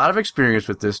had a lot of experience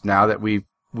with this now that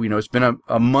it's been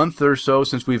a month or so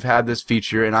since we've had this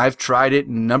feature, and I've tried it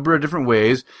in a number of different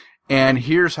ways, and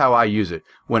here's how I use it.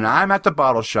 When I'm at the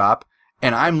bottle shop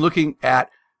and I'm looking at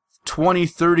 20,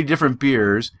 30 different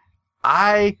beers,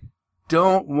 I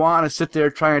don't want to sit there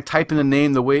trying to type in the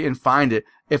name the way and find it.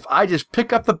 If I just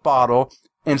pick up the bottle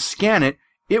and scan it,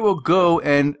 it will go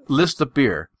and list the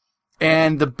beer.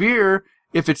 And the beer,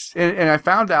 and I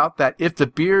found out that if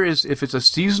it's a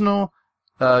seasonal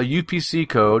UPC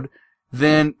code,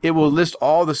 then it will list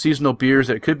all the seasonal beers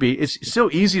that it could be. It's so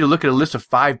easy to look at a list of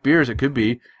 5 beers it could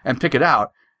be and pick it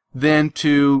out than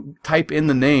to type in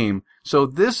the name. So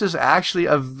this is actually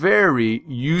a very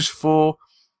useful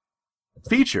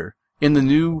feature in the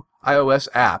new iOS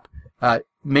app.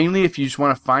 Mainly if you just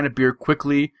want to find a beer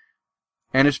quickly,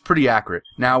 and it's pretty accurate.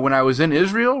 Now, when I was in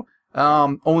Israel,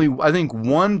 only I think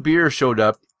one beer showed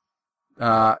up.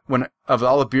 Of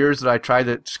all the beers that I tried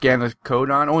to scan the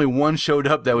code on, only one showed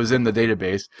up that was in the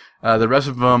database. The rest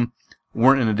of them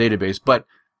weren't in the database. But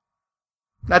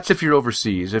that's if you're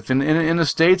overseas. If in the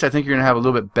States, I think you're going to have a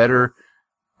little bit better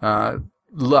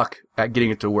luck at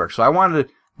getting it to work. So I wanted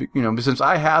to, since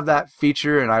I have that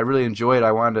feature and I really enjoy it,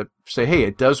 I wanted to say, hey,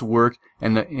 it does work.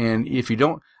 And if you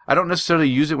don't, I don't necessarily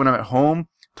use it when I'm at home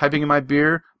typing in my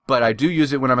beer, but I do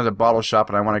use it when I'm at the bottle shop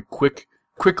and I want to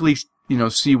quickly,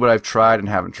 see what I've tried and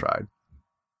haven't tried.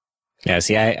 Yeah,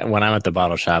 see, when I'm at the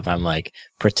bottle shop, I'm like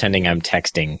pretending I'm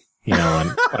texting when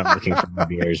I'm looking for my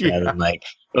beers, rather than like,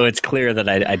 oh, it's clear that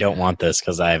I don't want this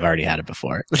because I've already had it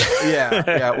before.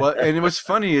 Yeah. Well, and it was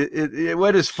funny.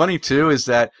 What is funny too is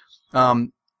that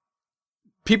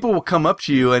people will come up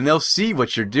to you and they'll see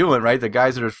what you're doing, right? The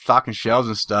guys that are stocking shelves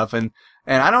and stuff, and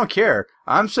I don't care.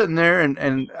 I'm sitting there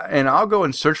and I'll go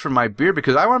and search for my beer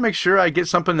because I want to make sure I get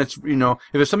something that's, if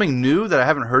it's something new that I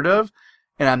haven't heard of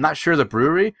and I'm not sure of the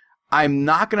brewery, I'm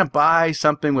not going to buy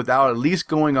something without at least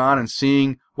going on and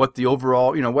seeing what the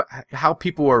overall, how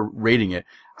people are rating it.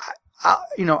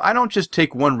 I don't just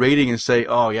take one rating and say,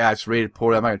 oh yeah, it's rated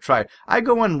poorly, I'm not going to try it. I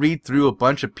go and read through a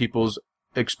bunch of people's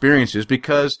experiences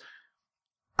because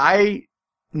I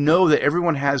know that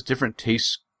everyone has different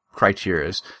taste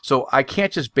criteria. So I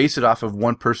can't just base it off of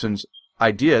one person's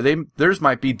idea. Theirs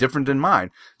might be different than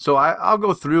mine. So I'll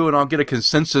go through and I'll get a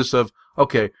consensus of,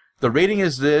 okay, the rating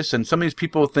is this, and some of these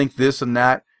people think this and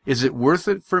that. Is it worth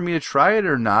it for me to try it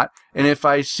or not? And if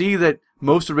I see that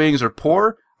most of the ratings are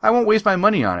poor, I won't waste my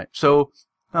money on it. So,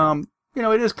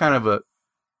 it is kind of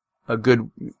a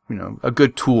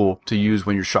good tool to use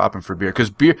when you're shopping for beer.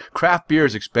 Because craft beer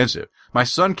is expensive. My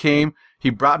son came, he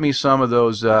brought me some of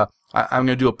those, I'm going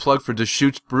to do a plug for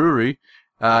Deschutes Brewery.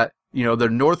 Their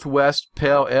Northwest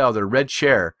Pale Ale, their Red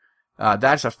Chair.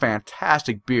 That's a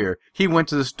fantastic beer. He went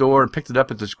to the store and picked it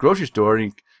up at this grocery store, and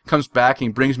he comes back and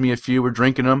he brings me a few. We're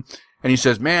drinking them, and he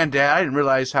says, "Man, Dad, I didn't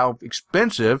realize how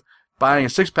expensive buying a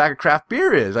 6-pack of craft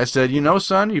beer is." I said,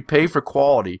 son, you pay for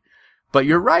quality. But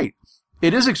you're right.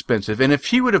 It is expensive. And if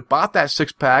he would have bought that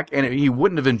 6-pack and he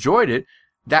wouldn't have enjoyed it,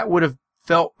 that would have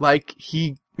felt like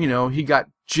he got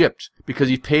gypped because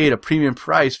he paid a premium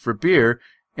price for beer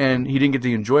and he didn't get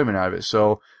the enjoyment out of it.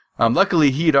 So,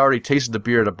 luckily, he had already tasted the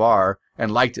beer at a bar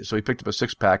and liked it, so he picked up a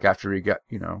 6-pack after he got,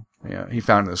 he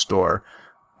found it in the store.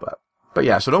 But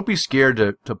yeah, so don't be scared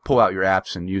to pull out your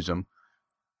apps and use them.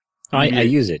 I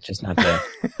use it, just not to.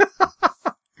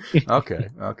 Okay,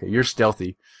 you're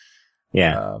stealthy.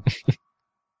 Yeah.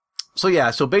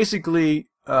 So basically,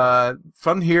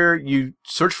 from here you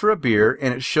search for a beer,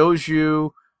 and it shows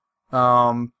you.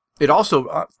 It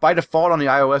also by default on the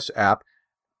iOS app.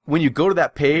 When you go to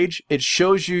that page, it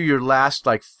shows you your last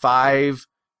 5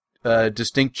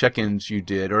 distinct check-ins you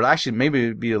did, or actually maybe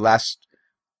it'd be the last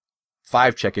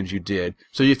 5 check-ins you did.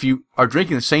 So if you are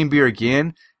drinking the same beer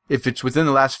again, if it's within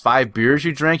the last 5 beers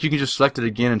you drank, you can just select it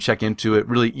again and check into it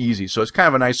really easy. So it's kind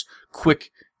of a nice quick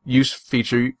use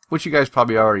feature, which you guys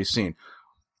probably already seen.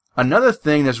 Another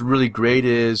thing that's really great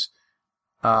is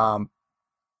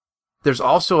there's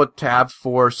also a tab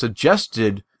for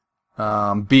suggested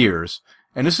beers.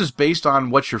 And this is based on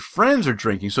what your friends are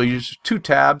drinking. So you use 2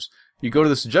 tabs. You go to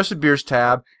the suggested beers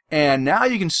tab, and now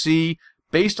you can see,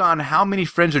 based on how many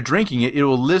friends are drinking it, it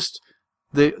will list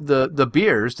the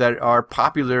beers that are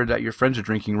popular that your friends are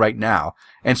drinking right now.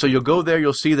 And so you'll go there,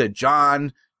 you'll see that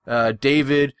John,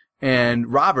 David,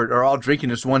 and Robert are all drinking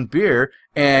this one beer.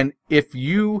 And if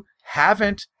you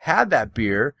haven't had that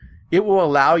beer, it will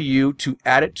allow you to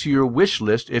add it to your wish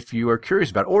list if you are curious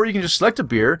about it. Or you can just select a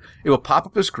beer. It will pop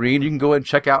up a screen. You can go and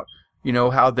check out,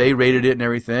 how they rated it and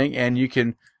everything, and you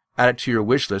can add it to your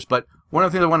wish list. But one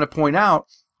of the things I wanted to point out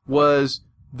was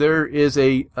there is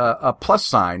a plus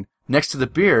sign next to the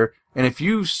beer, and if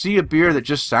you see a beer that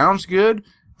just sounds good,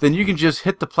 then you can just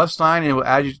hit the plus sign and it will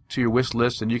add you to your wish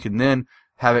list, and you can then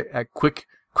have a quick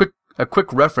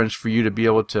reference for you to be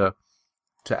able to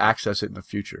access it in the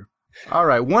future. All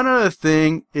right. One other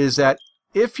thing is that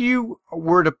if you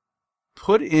were to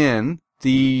put in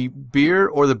the beer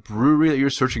or the brewery that you're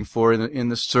searching for in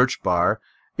the search bar,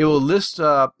 it will list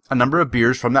a number of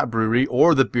beers from that brewery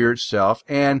or the beer itself.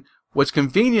 And what's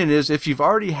convenient is if you've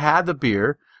already had the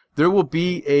beer, there will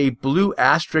be a blue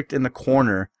asterisk in the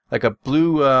corner, like a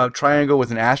blue triangle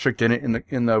with an asterisk in it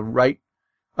in the right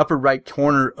upper right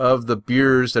corner of the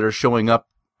beers that are showing up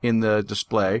in the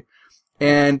display.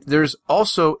 And there's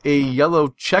also a yellow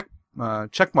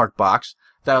checkmark box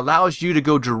that allows you to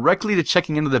go directly to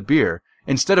checking into the beer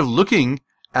instead of looking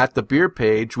at the beer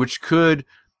page, which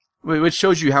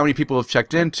shows you how many people have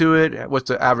checked into it, what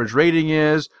the average rating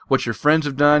is, what your friends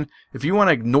have done. If you want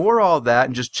to ignore all that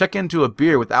and just check into a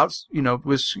beer without,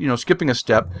 skipping a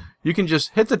step, you can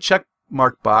just hit the check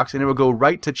mark box and it will go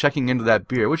right to checking into that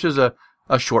beer, which is a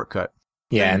shortcut.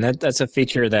 Yeah, and that's a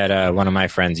feature that one of my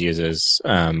friends uses.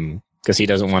 Because he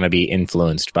doesn't want to be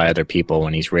influenced by other people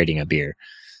when he's rating a beer.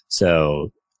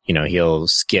 So, he'll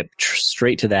skip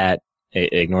straight to that,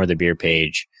 ignore the beer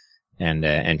page,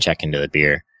 and check into the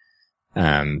beer.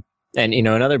 And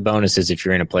another bonus is if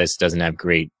you're in a place that doesn't have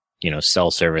great, cell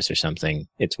service or something,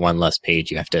 it's one less page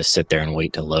you have to sit there and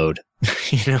wait to load,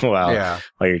 while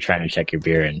you're trying to check your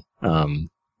beer in.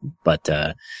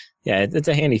 But Yeah, it's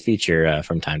a handy feature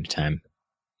from time to time.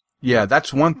 Yeah,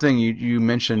 that's one thing you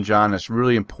mentioned, John, that's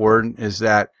really important is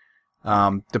that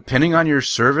depending on your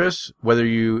service,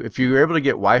 if you're able to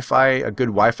get a good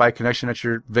Wi-Fi connection at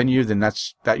your venue, then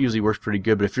that usually works pretty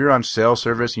good. But if you're on cell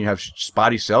service and you have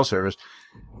spotty cell service,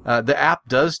 the app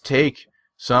does take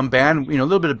some a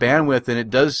little bit of bandwidth, and it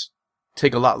does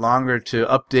take a lot longer to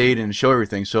update and show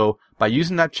everything. So by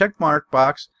using that check mark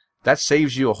box, that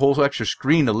saves you a whole extra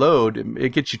screen to load. It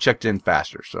gets you checked in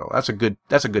faster. So that's a good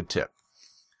tip.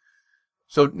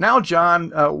 So now,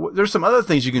 John, there's some other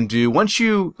things you can do.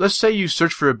 Let's say you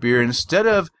search for a beer, instead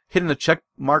of hitting the check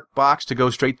mark box to go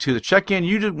straight to the check-in,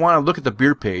 you just want to look at the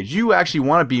beer page. You actually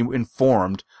want to be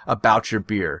informed about your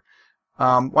beer.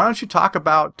 Why don't you talk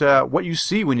about what you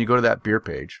see when you go to that beer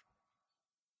page?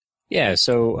 Yeah,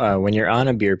 so when you're on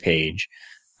a beer page,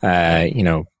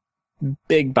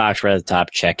 big box right at the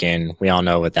top, check-in. We all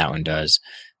know what that one does.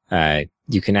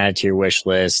 You can add it to your wish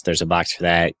list. There's a box for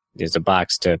that. There's a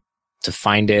box to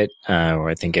find it, or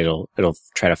I think it'll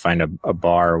try to find a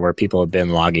bar where people have been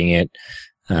logging it.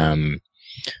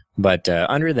 But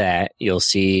under that, you'll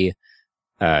see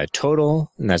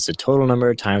total, and that's the total number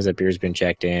of times that beer's been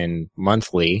checked in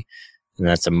monthly, and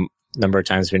that's the number of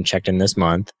times it's been checked in this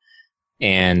month.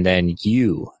 And then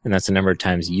and that's the number of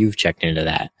times you've checked into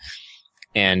that.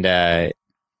 And,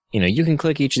 you can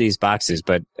click each of these boxes,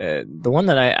 but the one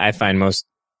that I find most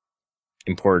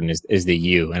important is the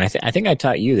U. And I think I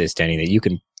taught you this, Denny, that you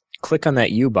can click on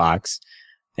that U box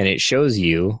and it shows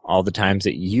you all the times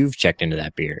that you've checked into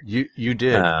that beer. You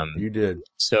did. You did.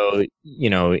 So,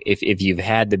 if you've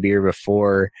had the beer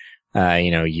before,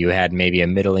 you had maybe a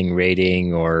middling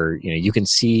rating, or, you can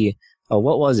see, oh,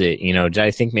 what was it? Did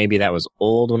I think maybe that was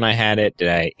old when I had it? Did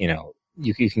I,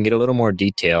 you can get a little more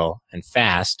detail and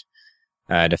fast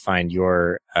to find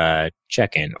your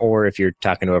check-in. Or if you're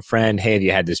talking to a friend, hey, have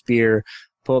you had this beer?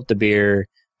 Pull up the beer,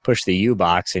 push the U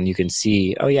box, and you can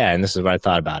see, oh yeah, and this is what I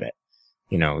thought about it.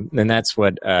 And that's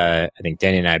what I think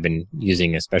Danny and I have been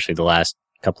using, especially the last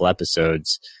couple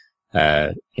episodes.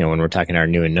 When we're talking our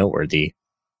new and noteworthy.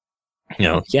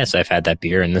 Yes, I've had that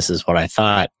beer, and this is what I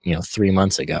thought, 3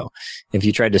 months ago. If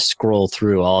you tried to scroll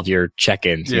through all of your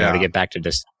check-ins, to get back to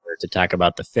December to talk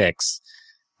about the fix,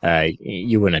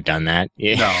 you wouldn't have done that.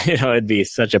 No. It'd be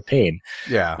such a pain.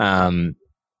 Yeah.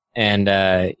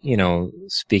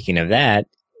 Speaking of that,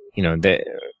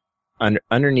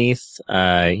 underneath,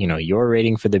 your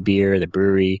rating for the beer, the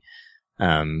brewery,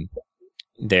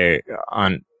 there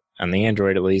on the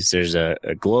Android, at least, there's a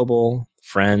global,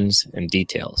 friends, and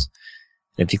details.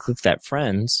 And if you click that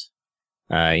friends,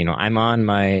 I'm on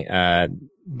my,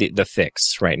 the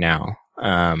fix right now.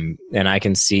 And I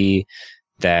can see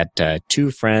that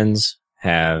 2 friends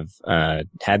have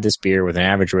had this beer with an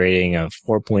average rating of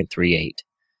 4.38.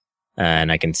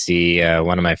 And I can see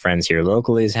one of my friends here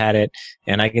locally has had it,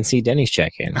 and I can see Denny's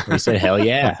check-in. He said, hell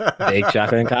yeah, big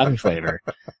chocolate and coffee flavor.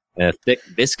 A thick,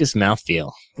 viscous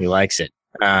mouthfeel. He likes it.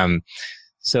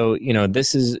 So,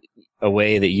 this is a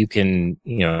way that you can,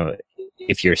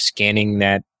 if you're scanning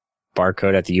that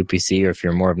barcode at the UPC, or if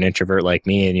you're more of an introvert like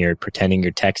me and you're pretending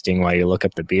you're texting while you look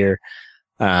up the beer,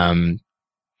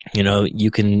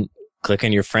 you can click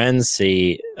on your friends,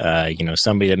 see,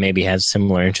 somebody that maybe has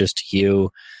similar interest to you.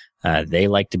 They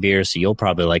like the beer, so you'll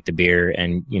probably like the beer,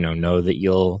 and, know that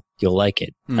you'll like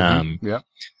it. Mm-hmm. Yeah.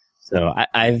 So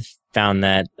I've found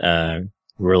that,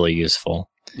 really useful.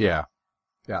 Yeah.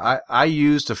 Yeah. I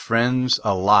use the friends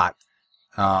a lot.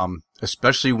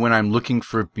 Especially when I'm looking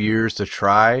for beers to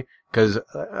try, because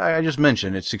I just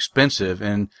mentioned it's expensive,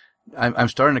 and I'm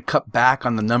starting to cut back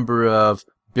on the number of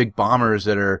big bombers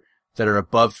that are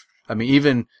above. I mean,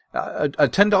 even a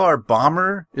 $10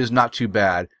 bomber is not too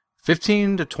bad.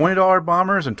 $15 to $20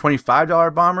 bombers and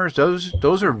 $25 bombers,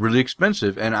 those are really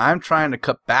expensive, and I'm trying to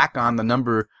cut back on the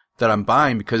number that I'm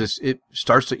buying because it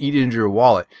starts to eat into your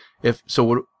wallet.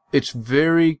 It's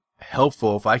very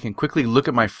helpful if I can quickly look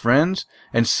at my friends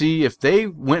and see if they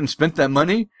went and spent that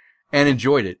money and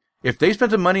enjoyed it. If they spent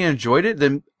the money and enjoyed it,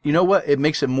 then you know what? It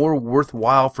makes it more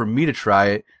worthwhile for me to try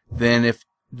it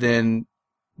than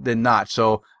not.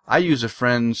 So I use the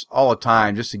friends all the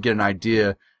time just to get an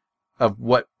idea of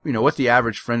what the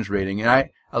average friends rating.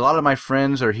 And a lot of my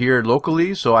friends are here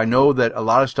locally, so I know that a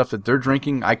lot of stuff that they're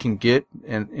drinking I can get,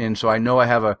 and so I know I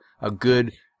have a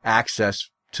good access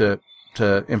to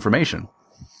information.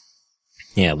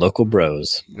 Yeah, local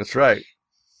bros. That's right.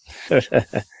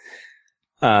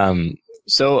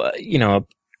 So,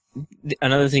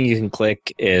 another thing you can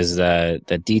click is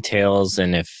the details,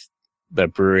 and if the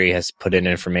brewery has put in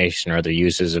information or the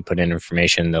users have put in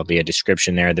information, there'll be a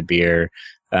description there of the beer,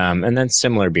 and then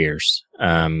similar beers,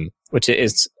 which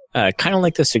is kind of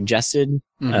like the suggested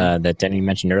that Denny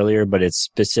mentioned earlier, but it's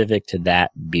specific to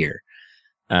that beer.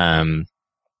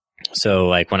 So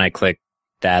like when I click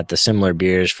that, the similar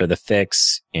beers for the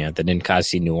Fix, the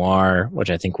Ninkasi Noir,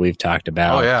 which I think we've talked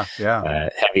about. Oh yeah.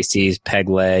 Heavy Seas, Peg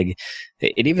Leg.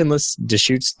 It even lists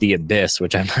Deschutes the Abyss,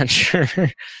 which I'm not sure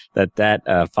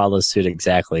that follows suit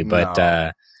exactly.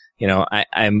 But,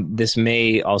 this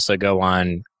may also go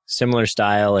on similar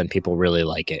style and people really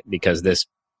like it because this,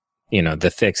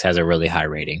 the Fix has a really high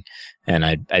rating, and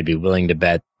I'd be willing to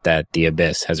bet that the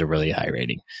Abyss has a really high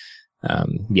rating.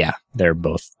 They're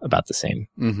both about the same.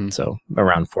 So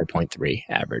around 4.3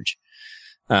 average.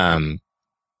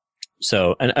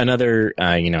 So another,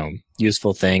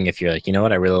 useful thing, if you're like, you know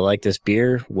what, I really like this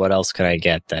beer. What else could I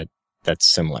get that's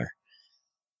similar?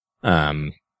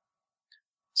 That's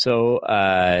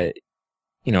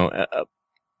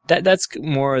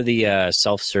more of the,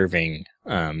 self-serving,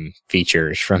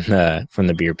 features from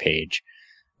the beer page.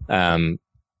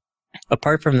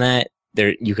 Apart from that,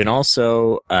 you can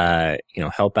also,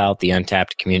 help out the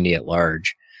Untapped community at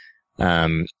large.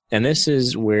 And this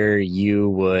is where you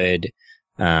would,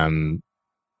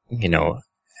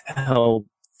 help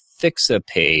fix a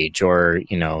page or,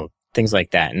 things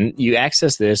like that. And you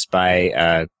access this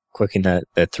by, clicking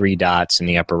the three dots in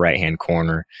the upper right-hand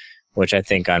corner, which I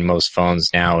think on most phones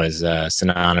now is,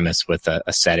 synonymous with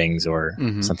a settings or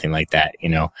something like that,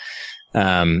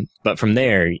 but from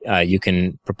there, you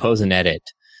can propose an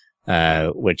edit,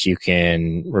 which you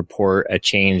can report a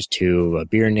change to a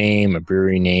beer name, a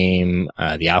brewery name,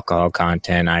 the alcohol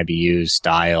content, IBU,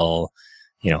 style,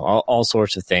 all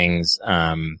sorts of things,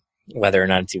 whether or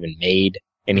not it's even made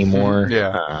anymore.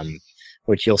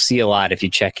 Which you'll see a lot if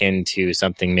you check into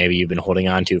something maybe you've been holding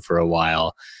on to for a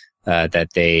while,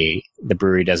 that the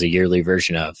brewery does a yearly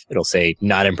version of. It'll say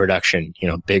not in production,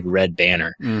 big red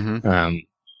banner,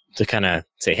 to kind of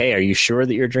say, hey, are you sure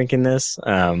that you're drinking this?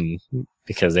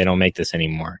 Because they don't make this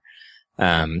anymore.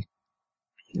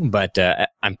 But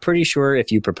I'm pretty sure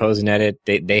if you propose an edit,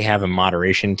 they have a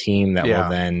moderation team that will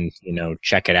then,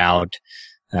 check it out,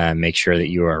 make sure that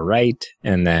you are right,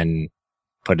 and then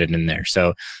put it in there.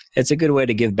 So it's a good way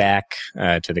to give back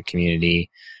to the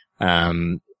community.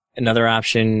 Another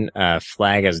option,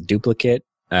 flag as duplicate.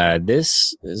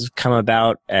 This has come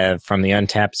about from the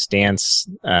Untapped stance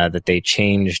that they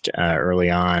changed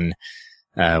early on,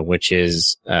 which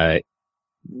is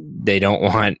they don't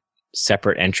want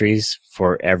separate entries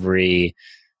for every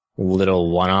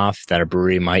little one-off that a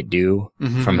brewery might do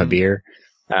from a beer,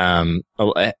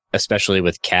 especially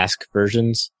with cask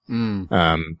versions.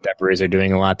 That breweries are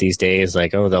doing a lot these days.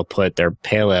 Like, they'll put their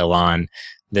pale ale on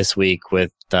this week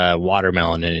with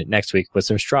watermelon in it, next week with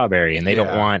some strawberry, and they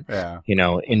don't want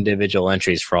individual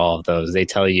entries for all of those. They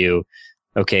tell you,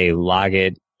 okay, log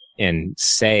it and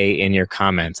say in your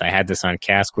comments, I had this on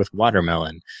cask with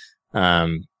watermelon.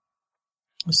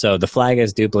 So the flag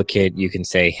as duplicate, you can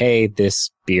say, hey, this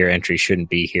beer entry shouldn't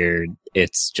be here.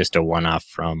 It's just a one-off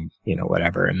from,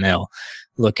 whatever. And they'll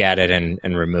look at it and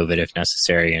remove it if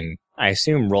necessary. And I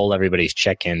assume roll everybody's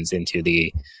check-ins into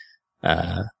the,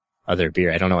 other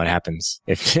beer. I don't know what happens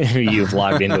if you've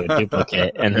logged into a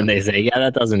duplicate and then they say, yeah,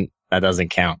 that doesn't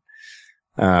count.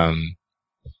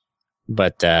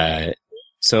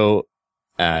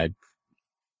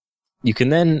 You can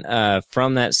then,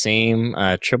 from that same,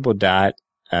 triple dot,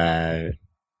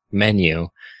 menu,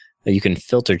 you can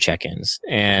filter check-ins.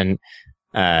 And,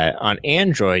 on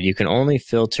Android, you can only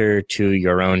filter to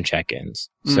your own check-ins.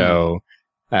 So,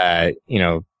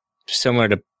 similar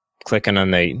to clicking on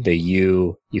the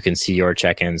U, you can see your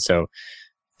check-ins. So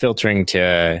filtering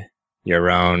to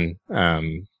your own, I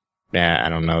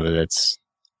don't know that it's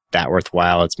that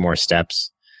worthwhile. It's more steps.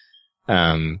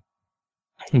 But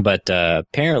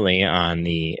apparently on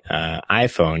the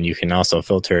iPhone, you can also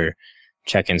filter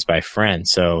check-ins by friend.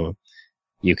 So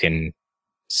you can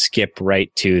skip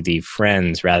right to the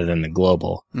friends rather than the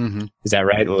global. Is that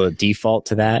right? Will it default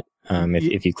to that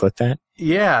if you click that?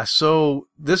 Yeah. So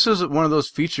this is one of those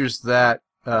features that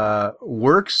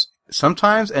works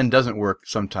sometimes and doesn't work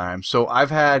sometimes. So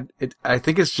I've had it. I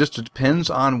think it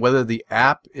depends on whether the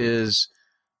app is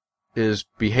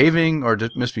behaving or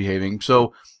misbehaving.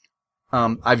 So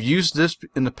I've used this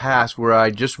in the past where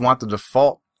I just want the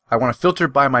default. I want to filter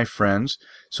by my friends.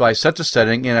 So I set the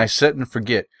setting and I set and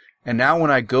forget. And now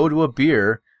when I go to a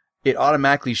beer, it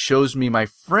automatically shows me my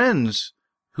friends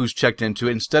who's checked into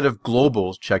it instead of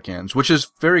global check-ins, which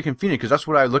is very convenient because that's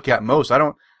what I look at most.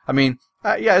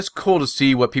 It's cool to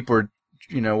see what people are,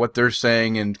 what they're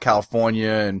saying in California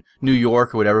and New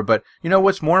York or whatever. But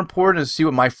what's more important is to see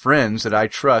what my friends that I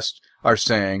trust are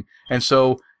saying. And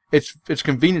so it's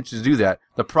convenient to do that.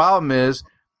 The problem is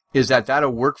is that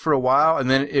that'll work for a while, and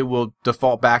then it will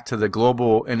default back to the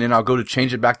global, and then I'll go to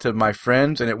change it back to my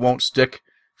friends, and it won't stick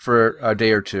for a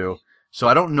day or two. So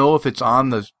I don't know if it's on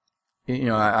the,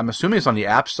 I'm assuming it's on the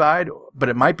app side, but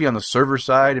it might be on the server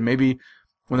side, and maybe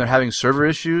when they're having server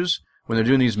issues, when they're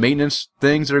doing these maintenance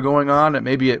things that are going on, that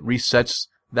maybe it resets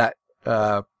that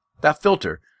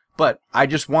filter. But I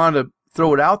just wanted to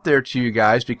throw it out there to you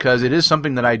guys because it is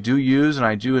something that I do use and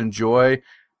I do enjoy,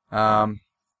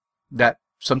 that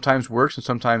sometimes works and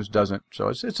sometimes doesn't. So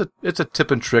it's a tip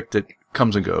and trick that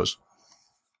comes and goes.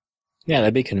 Yeah,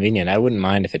 that'd be convenient. I wouldn't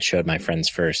mind if it showed my friends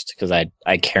first because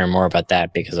I care more about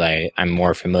that because I'm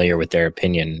more familiar with their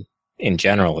opinion in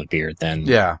general of beer than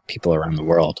people around the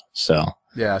world. So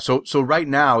yeah, so right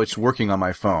now it's working on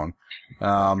my phone.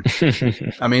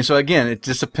 I mean, so again, it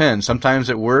just depends. Sometimes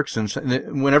it works, and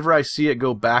whenever I see it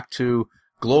go back to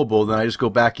global, then I just go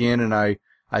back in and I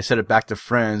set it back to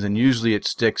friends, and usually it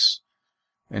sticks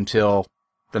until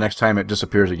the next time it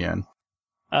disappears again.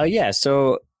 Yeah.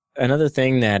 So another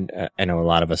thing that I know a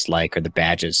lot of us like are the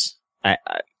badges.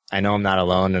 I know I'm not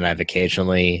alone, and I've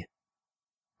occasionally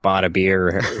bought a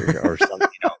beer or something,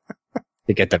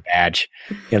 to get the badge.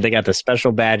 They got the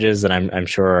special badges that I'm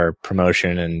sure are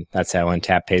promotion, and that's how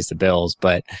Untappd pays the bills.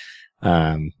 But,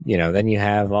 then you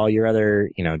have all your other,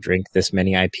 drink this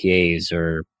many IPAs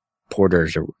or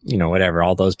porters or, whatever,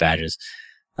 all those badges.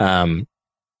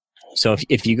 So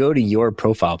if you go to your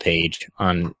profile page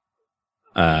on,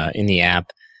 in the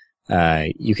app,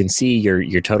 you can see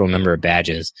your total number of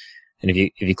badges. And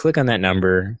if you click on that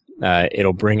number,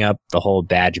 it'll bring up the whole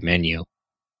badge menu.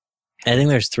 I think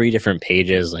there's 3 different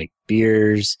pages, like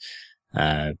beers,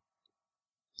 like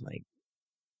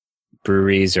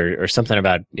breweries or something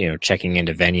about, checking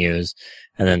into venues,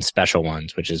 and then special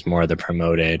ones, which is more the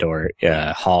promoted or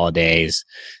holidays,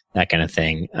 that kind of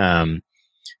thing. And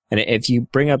if you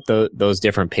bring up those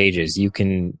different pages, you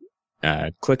can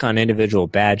click on individual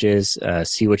badges,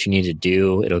 see what you need to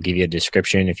do. It'll give you a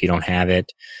description if you don't have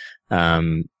it.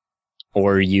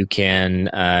 Or you can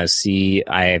see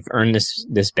I've earned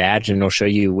this badge, and it'll show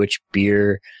you which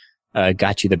beer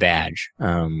got you the badge,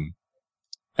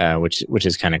 which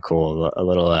is kind of cool. A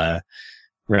little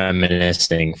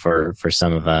reminiscing for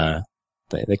some of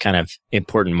the kind of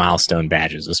important milestone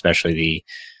badges, especially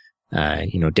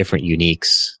the different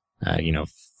uniques,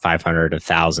 500,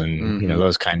 1,000,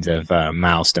 those kinds of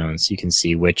milestones. You can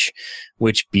see which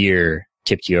beer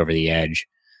tipped you over the edge.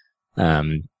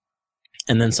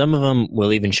 And then some of them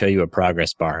will even show you a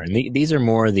progress bar. And these are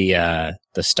more the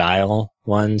style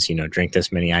ones, drink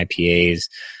this many IPAs.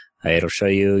 It'll show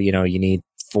you, you need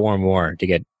 4 more to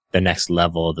get the next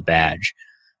level of the badge.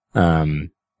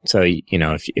 So,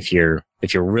 if you're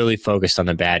really focused on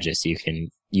the badges, you can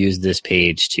use this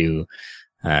page to,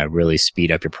 really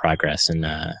speed up your progress and,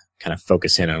 kind of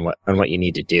focus in on what you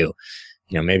need to do.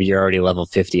 Maybe you're already level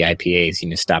 50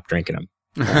 IPAs, stop drinking them.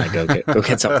 Go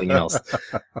get something else.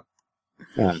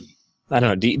 I don't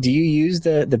know. Do you use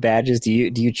the badges? Do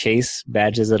you chase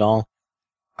badges at all?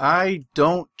 I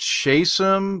don't chase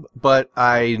them, but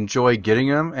I enjoy getting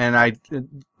them.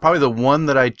 And probably the one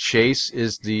that I chase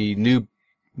is the new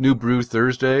Brew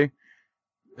Thursday.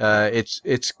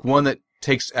 It's one that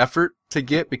takes effort to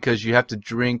get because you have to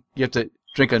drink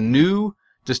a new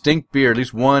distinct beer, at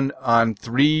least one on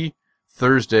 3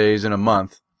 Thursdays in a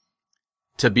month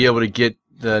to be able to get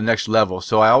the next level.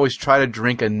 So I always try to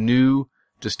drink a new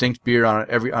distinct beer on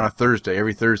a Thursday,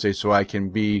 every Thursday, so I can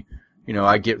be,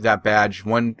 I get that badge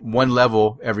one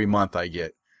level every month I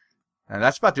get. And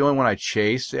that's about the only one I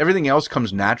chase. Everything else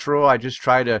comes natural. I just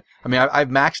try to, I've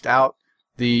maxed out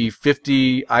the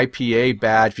 50 IPA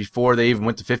badge before they even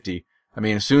went to 50.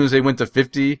 As soon as they went to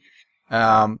 50,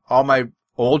 all my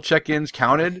old check-ins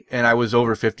counted and I was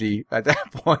over 50 at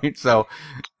that point. So,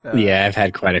 yeah, I've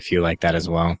had quite a few like that as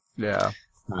well. Yeah.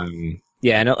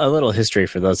 Yeah, and a little history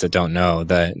for those that don't know.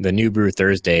 The New Brew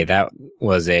Thursday, that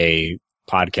was a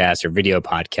podcast or video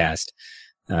podcast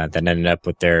that ended up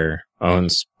with their own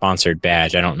sponsored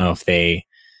badge. I don't know if they,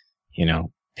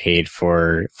 paid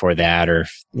for that or,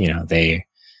 they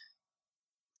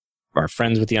are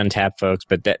friends with the Untappd folks,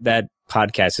 but that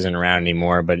podcast isn't around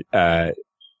anymore. But at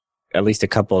least a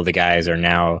couple of the guys are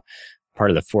now part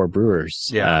of the Four Brewers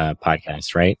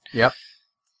podcast, right? Yep.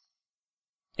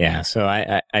 Yeah, so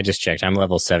I just checked. I'm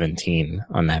level 17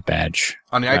 on that badge.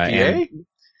 On the IPA?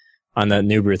 On the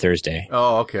New Brew Thursday.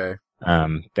 Oh, okay.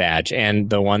 Badge. And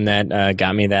the one that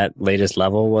got me that latest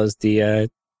level was the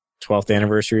 12th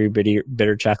anniversary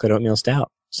bitter chocolate oatmeal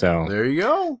stout. So there you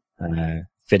go.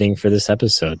 Fitting for this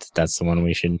episode. That's the one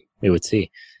we would see.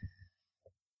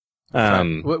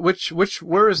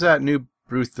 Where is that New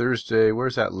Brew Thursday? Where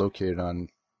is that located on?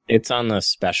 It's on the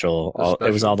special.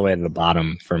 It was all the way to the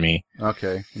bottom for me.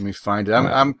 Okay, let me find it.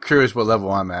 I'm curious what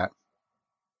level I'm at.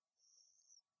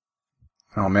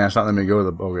 Oh man, it's not letting me go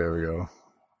to the. Oh, there we go.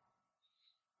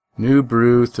 New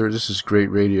brew. This is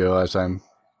great radio. As I'm.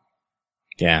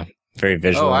 Yeah, very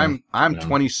visual. Oh, I'm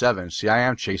 27. See, I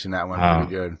am chasing that one pretty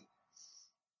good.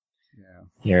 Yeah,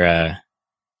 you're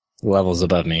levels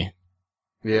above me.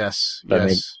 Yes, But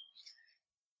yes.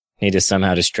 Need to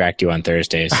somehow distract you on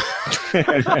Thursdays. But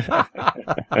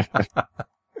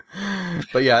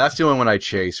yeah, that's the only one I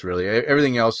chase. Really,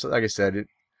 everything else, like I said,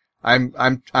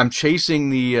 I'm chasing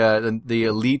the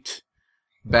elite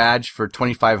badge for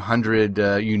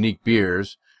 2,500 unique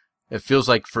beers. It feels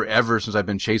like forever since I've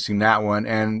been chasing that one,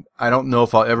 and I don't know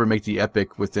if I'll ever make the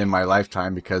epic within my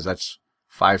lifetime because that's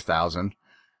 5,000.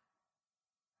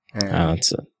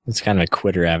 It's kind of a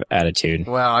quitter attitude.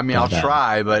 Well, I mean, I'll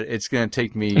try, but it's going to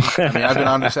take me. I mean, I've been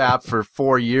on this app for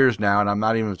 4 years now, and I'm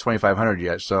not even at 2,500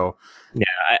 yet. So, yeah,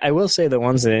 I will say the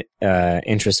ones that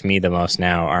interest me the most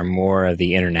now are more of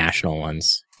the international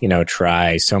ones. You know,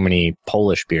 try so many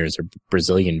Polish beers or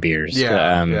Brazilian beers.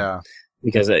 Yeah,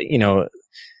 because a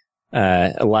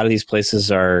lot of these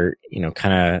places are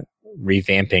kind of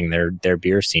revamping their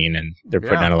beer scene, and they're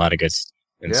putting out a lot of good stuff.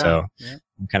 And so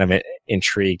I'm kind of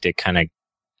intrigued to kind of,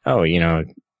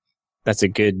 that's a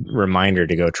good reminder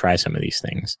to go try some of these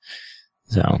things.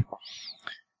 So,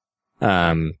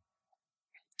 all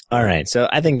right. So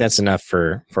I think that's enough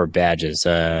for badges.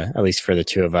 At least for the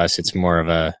two of us, it's more of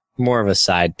a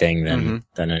side thing than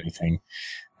anything.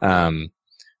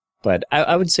 But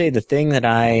I would say the thing that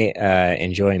I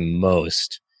enjoy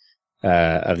most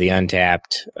of the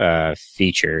Untapped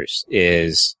features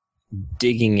is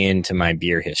digging into my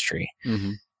beer history.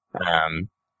 Mm-hmm.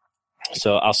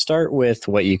 So I'll start with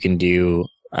what you can do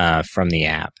from the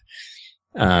app.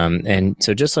 And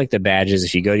so just like the badges,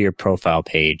 if you go to your profile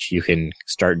page, you can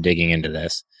start digging into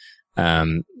this.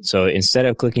 So instead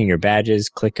of clicking your badges,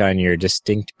 click on your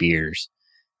distinct beers,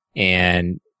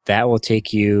 and that will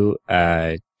take you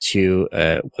to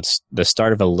what's the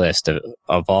start of a list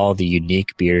of all the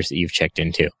unique beers that you've checked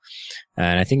into.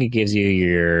 And I think it gives you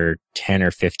your 10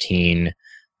 or 15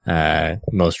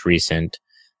 most recent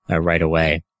right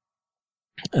away.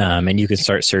 And you can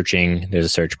start searching. There's a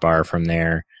search bar from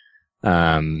there.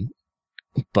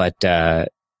 But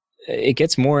it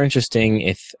gets more interesting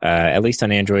if, at least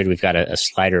on Android, we've got a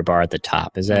slider bar at the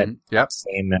top. Is that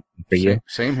same for you?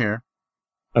 Same here.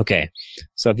 Okay.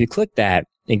 So if you click that,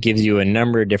 it gives you a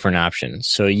number of different options.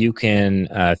 So you can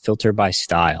filter by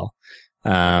style.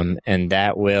 And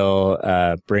that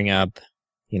will bring up,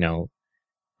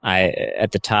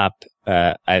 at the top,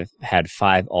 I've had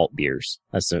 5 alt beers.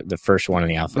 That's the first one in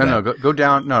the alphabet. Go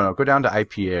down. Go down to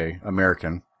IPA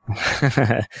American.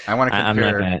 I want to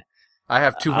compare. I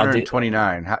have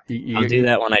 229. I'll do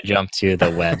that when I jump to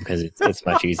the web because it's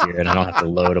much easier and I don't have to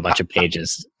load a bunch of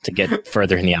pages to get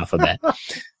further in the alphabet.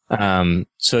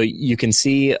 So you can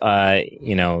see,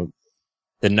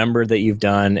 the number that you've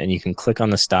done, and you can click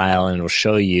on the style and it'll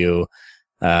show you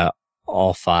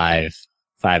all five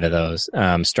of those,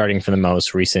 starting from the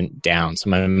most recent down. So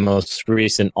my most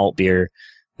recent alt beer,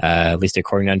 at least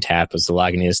according to Untapped, was the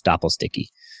Lagunitas Doppelsticky.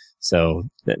 So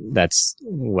that's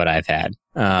what I've had.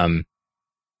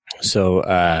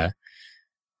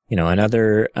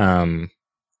 Another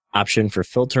option for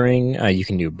filtering, you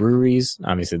can do breweries.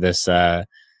 Obviously, this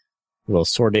will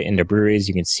sort it into breweries.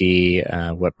 You can see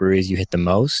what breweries you hit the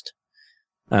most.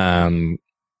 And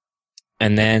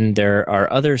then there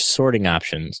are other sorting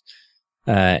options.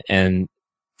 And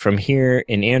from here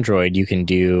in Android, you can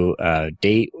do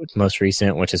date most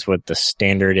recent, which is what the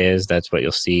standard is. That's what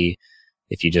you'll see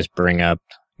if you just bring up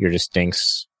your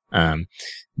distincts.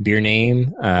 Beer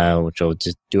name, which will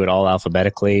just do it all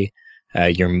alphabetically.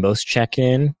 Your most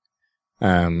check-in,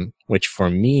 which for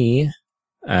me,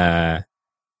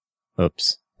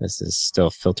 this is still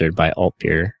filtered by alt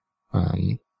beer.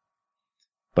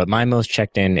 But my most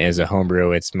checked in is a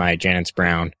homebrew. It's my Janet's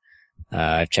Brown.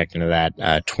 I've checked into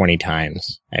that 20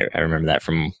 times. I remember that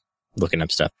from looking up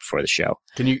stuff before the show.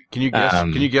 Can you guess?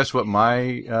 Can you guess what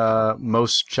my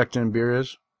most checked in beer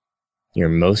is? Your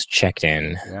most checked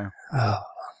in. Yeah. Oh.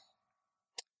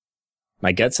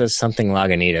 My gut says something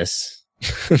Lagunitas.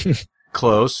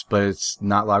 Close, but it's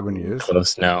not Lagunitas.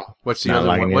 Close, no. What's the other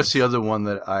one? What's the other one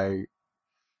that I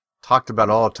talked about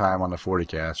all the time on the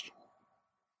 40cast?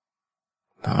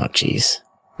 Oh, jeez.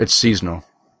 It's seasonal.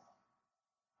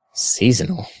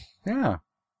 Seasonal? Yeah.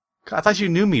 I thought you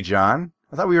knew me, John.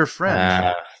 I thought we were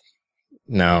friends.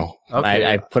 No,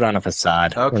 Okay. I put on a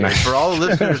facade. Okay, for all the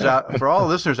listeners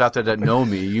out there that know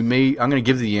me, I'm going to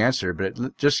give the answer,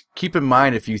 but just keep in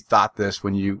mind if you thought this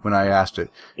when I asked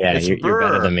it. Yeah, It's you're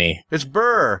better than me. It's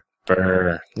Burr.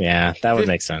 Burr. Yeah, that would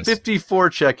make sense.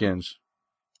 54 check-ins.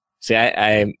 See,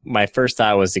 I my first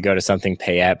thought was to go to something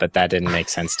Payette, but that didn't make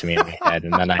sense to me in my head,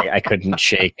 and then I couldn't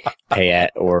shake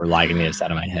Payette or Lagunitas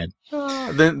out of my head.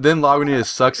 Then Lagunitas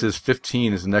Sucks is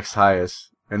 15 is the next highest,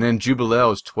 and then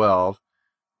Jubileo is 12.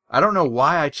 I don't know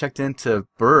why I checked into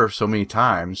Burr so many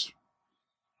times.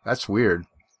 That's weird.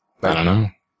 I don't know.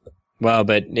 Well,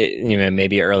 but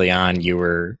maybe early on you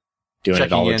were doing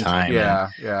it all the time. Yeah.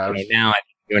 Now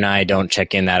you and I don't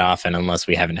check in that often unless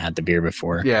we haven't had the beer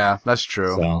before. Yeah, that's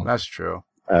true. So, that's true.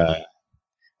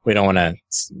 We don't want to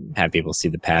have people see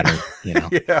the pattern, Yeah.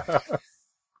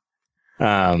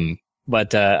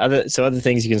 But other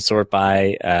things you can sort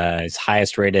by is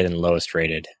highest rated and lowest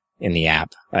rated in the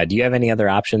app. Do you have any other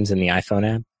options in the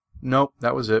iPhone app? Nope,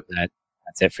 that was it. That's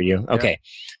it for you. Okay.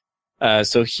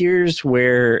 So here's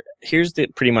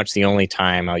pretty much the only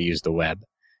time I'll use the web,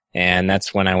 and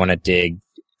that's when I want to dig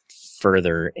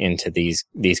further into these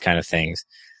kind of things.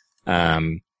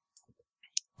 So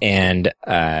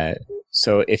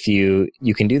if you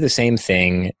can do the same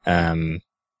thing on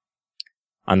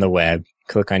the web,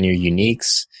 click on your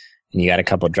uniques, and you got a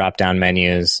couple drop down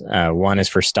menus. One is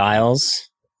for styles.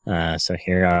 So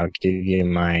here I'll give you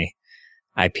my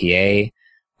IPA.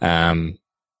 My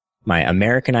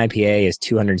American IPA is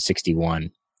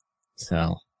 261.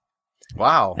 So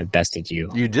wow, I bested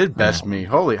you. You did best me.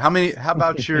 Holy, how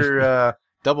about your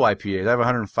double IPAs? I have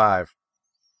 105.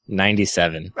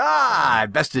 97. I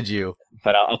bested you.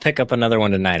 But I'll pick up another one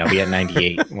tonight. I'll be at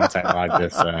 98 once I log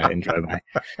this Enjoy By.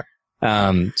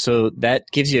 So that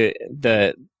gives you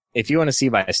if you want to see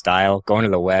by style, going to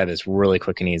the web is really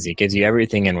quick and easy. It gives you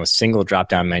everything in a single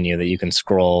drop-down menu that you can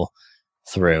scroll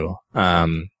through.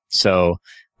 So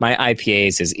my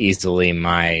IPAs is easily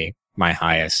my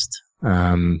highest.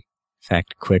 In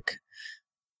fact, quick.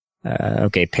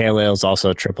 Okay, Pale Ale's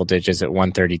also triple digits at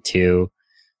 132.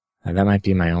 That might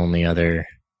be my only other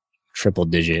triple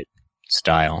digit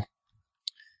style.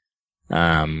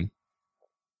 Yeah.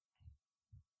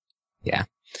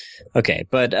 Okay,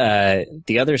 but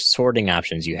the other sorting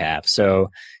options you have.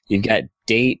 So you've got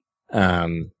date,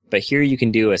 but here you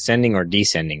can do ascending or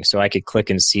descending. So I could click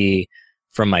and see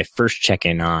from my first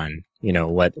check-in on,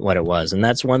 what it was. And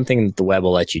that's one thing that the web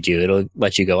will let you do. It'll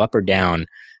let you go up or down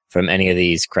from any of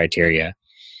these criteria.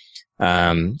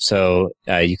 So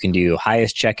you can do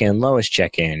highest check-in, lowest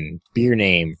check-in, beer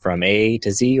name from A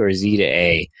to Z or Z to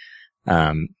A.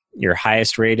 Your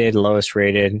highest rated, lowest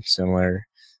rated, similar.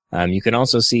 You can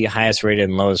also see highest rated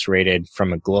and lowest rated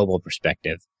from a global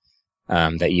perspective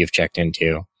that you've checked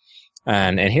into.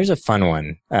 And here's a fun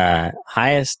one.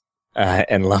 Highest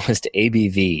and lowest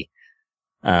ABV.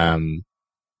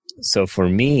 So for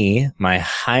me, my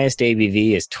highest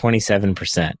ABV is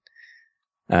 27%.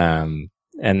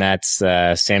 And that's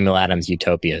Samuel Adams'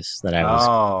 Utopias that I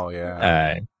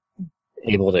was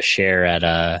able to share at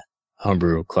a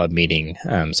homebrew club meeting.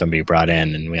 Somebody brought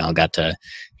in, and we all got to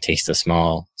taste a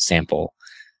small sample.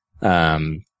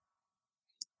 Outside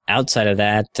of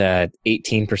that,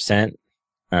 18%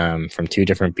 from two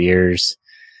different beers,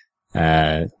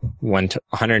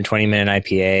 120-minute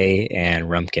IPA, and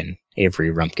Rumpkin,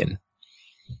 Avery Rumpkin.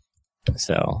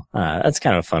 So that's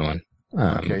kind of a fun one.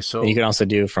 Okay, so you can also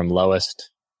do from lowest,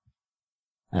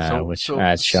 which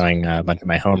it's showing a bunch of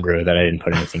my homebrew that I didn't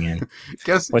put anything in.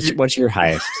 What's your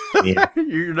highest?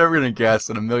 You're never gonna guess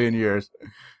in a million years.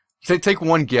 Take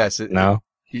one guess. No,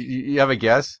 you have a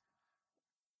guess?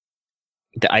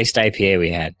 The iced IPA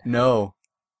we had. No,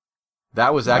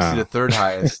 that was actually the third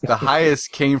highest. The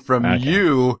highest came from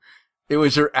you. It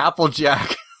was your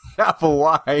Applejack apple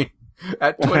wine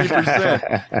at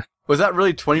 20%. Was that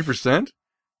really 20%?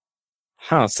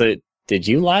 Huh, so did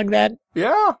you log that?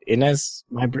 Yeah.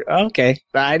 Okay.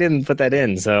 I didn't put that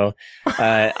in, so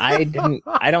I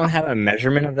don't have a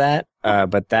measurement of that,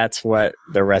 but that's what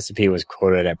the recipe was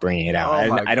quoted at bringing it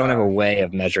out. I don't have a way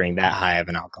of measuring that high of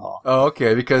an alcohol. Oh,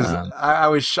 okay, because I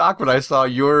was shocked when I saw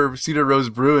your Cedar Rose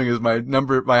Brewing is my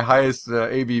highest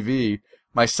ABV.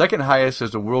 My second highest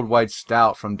is a Worldwide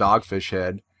Stout from Dogfish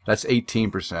Head. That's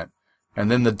 18%. And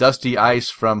then the Dusty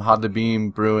Ice from Hod the Beam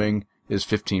Brewing is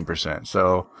 15%.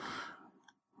 So,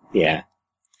 yeah.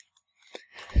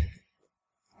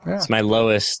 So my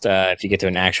lowest, if you get to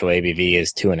an actual ABV,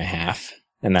 is 2.5,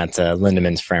 and that's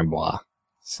Lindemann's Framboise.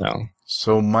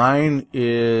 So mine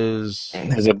is.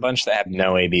 There's a bunch that have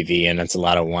no ABV, and it's a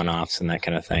lot of one-offs and that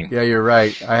kind of thing. Yeah, you're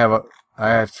right. Yeah.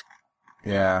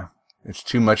 It's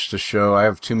too much to show. I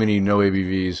have too many no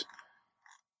ABVs.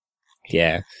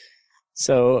 Yeah.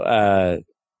 So,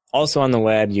 also on the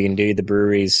web, you can do the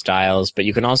breweries styles, but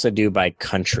you can also do by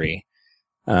country.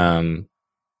 And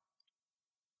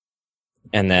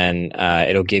then,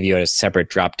 it'll give you a separate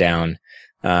drop down.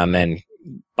 And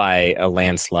by a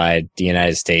landslide, the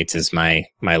United States is my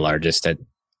largest at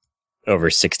over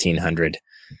 1,600.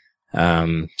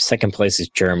 Second place is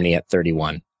Germany at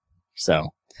 31. So,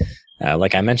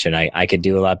 like I mentioned, I could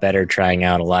do a lot better trying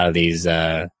out a lot of these,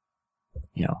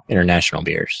 international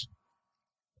beers.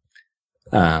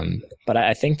 But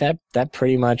I think that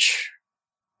pretty much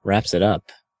wraps it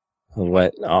up.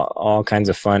 What all kinds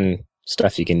of fun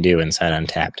stuff you can do inside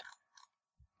Untappd.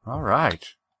 All right.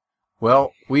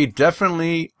 Well, we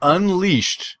definitely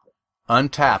unleashed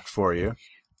Untappd for you.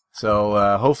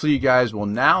 So hopefully you guys will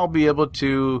now be able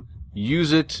to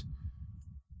use it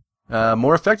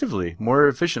more effectively, more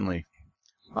efficiently.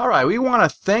 All right, we want to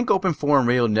thank Open Forum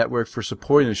Radio Network for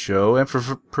supporting the show and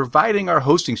for providing our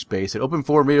hosting space at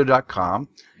openforumradio.com.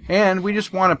 And we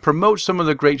just want to promote some of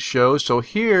the great shows. So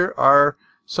here are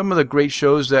some of the great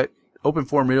shows that Open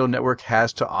Forum Radio Network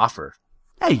has to offer.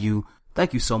 Hey, you.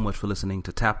 Thank you so much for listening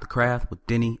to Tap the Craft with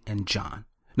Denny and John.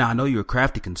 Now, I know you're a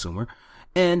crafty consumer,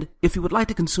 and if you would like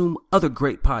to consume other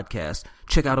great podcasts,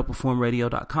 check out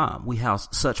openforumradio.com. We house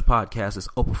such podcasts as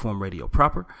Open Forum Radio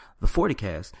Proper, The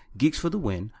 40Cast, Geeks for the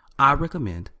Win, I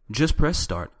Recommend, Just Press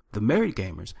Start, The Married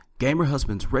Gamers, Gamer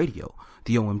Husbands Radio,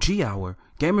 The OMG Hour,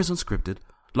 Gamers Unscripted,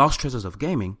 Lost Treasures of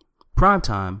Gaming,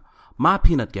 Primetime, My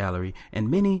Peanut Gallery,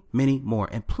 and many, many more.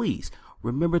 And please,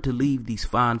 remember to leave these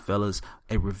fine fellas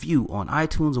a review on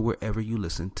iTunes or wherever you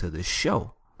listen to this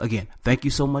show. Again, thank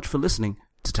you so much for listening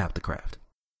to Tap the Craft.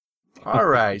 All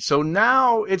right, so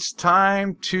now it's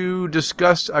time to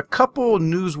discuss a couple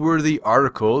newsworthy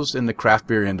articles in the craft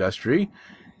beer industry.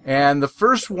 And the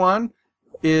first one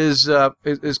is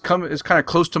kind of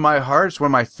close to my heart. It's one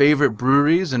of my favorite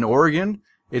breweries in Oregon.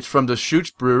 It's from the Deschutes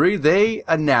Brewery. They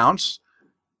announced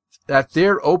that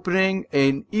they're opening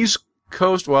an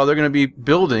they're going to be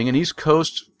building an East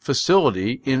Coast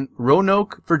facility in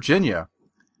Roanoke, Virginia.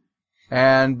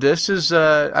 And this is,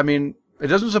 it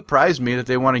doesn't surprise me that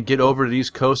they want to get over to the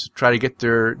East Coast to try to get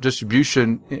their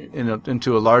distribution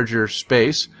into a larger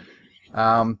space.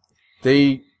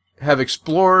 They have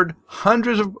explored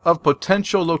hundreds of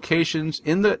potential locations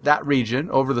in that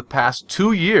region over the past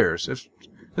 2 years.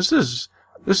 This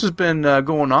has been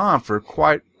going on for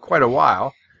quite a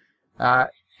while.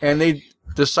 And they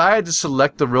decided to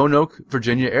select the Roanoke,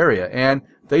 Virginia area. And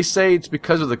they say it's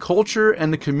because of the culture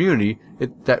and the community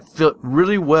that fit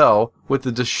really well with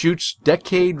the Deschutes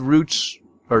decade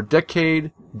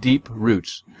deep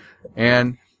roots.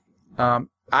 And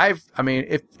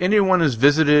if anyone has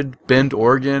visited Bend,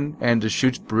 Oregon and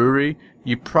Deschutes Brewery,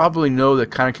 you probably know the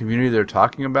kind of community they're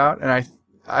talking about. And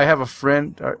I have a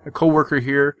friend, a coworker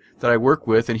here that I work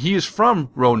with, and he is from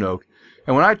Roanoke.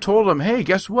 And when I told him, hey,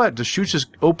 guess what? Deschutes is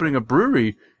opening a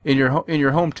brewery in your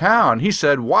hometown. He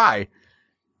said, why?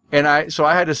 And so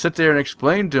I had to sit there and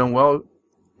explain to him, well,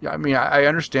 I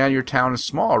understand your town is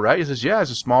small, right? He says, yeah, it's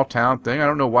a small town thing. I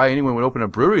don't know why anyone would open a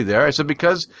brewery there. I said,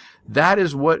 because that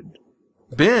is what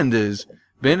Bend is.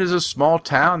 Bend is a small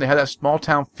town. They have that small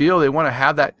town feel. They want to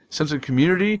have that sense of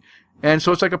community. And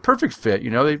so it's like a perfect fit.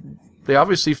 They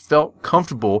obviously felt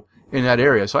comfortable in that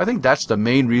area. So I think that's the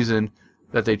main reason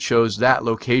that they chose that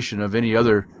location of any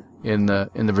other in the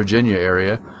Virginia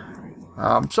area.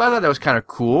 So I thought that was kind of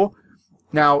cool.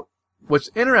 Now, what's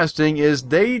interesting is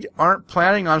they aren't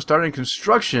planning on starting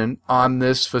construction on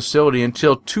this facility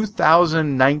until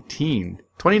 2019.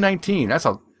 2019. That's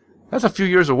a few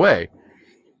years away.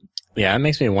 Yeah, it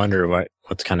makes me wonder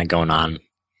what's kind of going on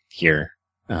here.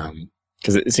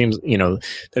 Because it seems,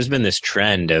 there's been this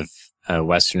trend of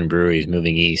Western breweries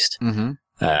moving east.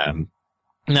 Mm-hmm.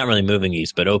 Not really moving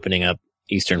east, but opening up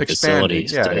Eastern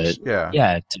facilities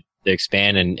to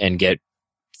expand and get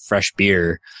fresh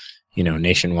beer,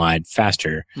 nationwide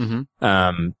faster.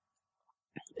 Mm-hmm.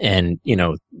 And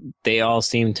they all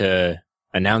seem to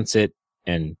announce it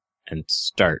and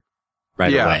start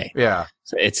right away. Yeah.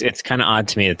 So it's kind of odd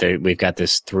to me that we've got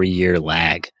this 3-year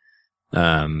lag,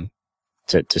 to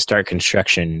start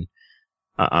construction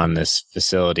on this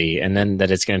facility, and then that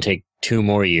it's going to take 2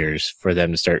 more years for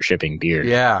them to start shipping beer.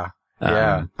 Yeah.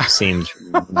 Seems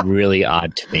really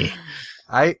odd to me.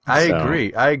 I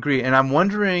agree. And I'm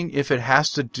wondering if it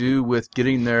has to do with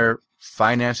getting their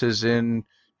finances in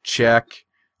check,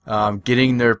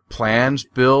 getting their plans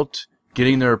built,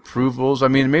 getting their approvals. I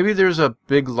mean, maybe there's a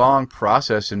big, long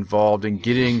process involved in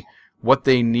getting what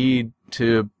they need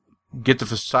to get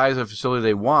the size of facility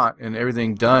they want and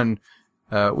everything done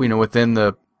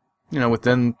within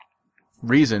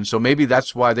reason. So maybe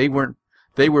that's why they were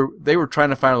trying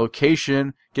to find a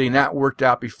location, getting that worked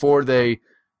out before they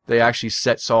actually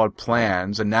set solid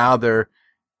plans. And now they're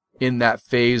in that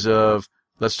phase of,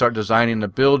 let's start designing the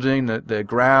building, the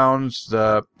grounds,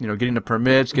 getting the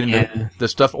permits, getting the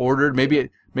stuff ordered. Maybe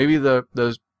the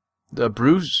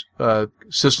brew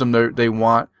system they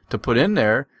want to put in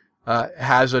there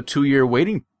has a 2-year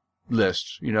waiting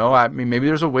list. Maybe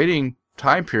there's a waiting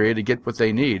time period to get what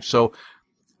they need. So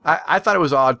I thought it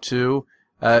was odd too,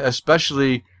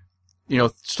 especially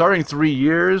starting 3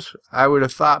 years. I would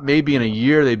have thought maybe in a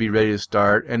year they'd be ready to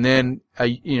start, and then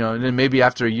and then maybe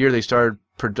after a year they started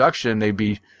production, they'd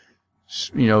be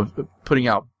putting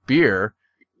out beer.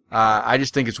 I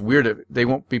just think it's weird that they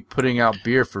won't be putting out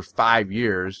beer for 5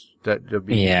 years.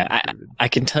 I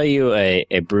can tell you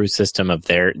a brew system of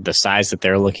the size that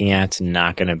they're looking at is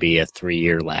not going to be a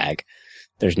 3-year lag.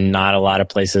 There's not a lot of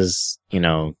places,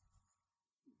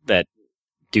 that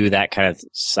do that kind of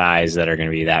size that are going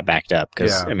to be that backed up.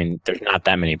 Because, there's not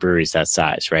that many breweries that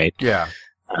size, right? Yeah.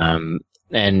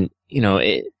 And,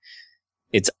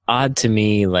 it's odd to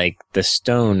me, like the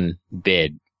Stone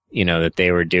bid, that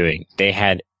they were doing. They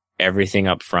had everything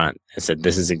up front and said,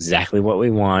 this is exactly what we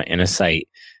want in a site,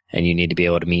 and you need to be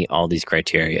able to meet all these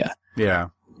criteria. Yeah.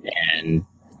 And,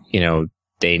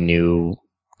 they knew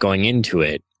going into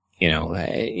it,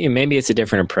 maybe it's a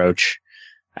different approach.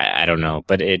 I don't know,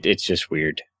 but it's just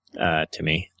weird to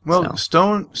me. Well,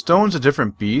 so. Stone's a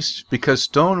different beast, because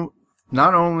Stone,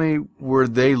 not only were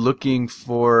they looking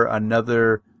for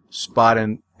another spot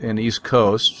in the East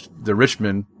Coast, the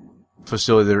Richmond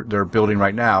facility they're building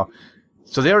right now,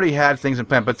 so they already had things in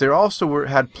plan, but they also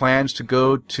had plans to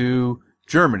go to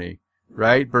Germany,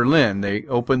 right? Berlin. They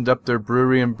opened up their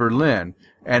brewery in Berlin,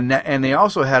 and they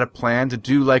also had a plan to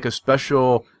do like a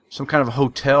special, some kind of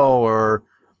hotel or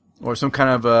some kind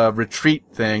of a retreat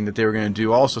thing that they were going to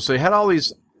do also. So they had all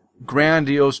these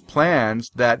grandiose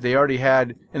plans that they already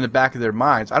had in the back of their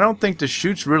minds. I don't think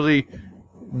Deschutes really,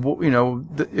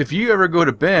 if you ever go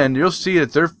to Bend, you'll see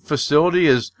that their facility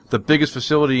is the biggest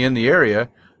facility in the area,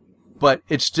 but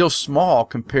it's still small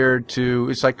compared to,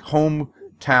 it's like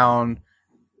hometown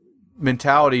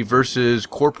mentality versus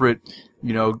corporate,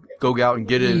 go out and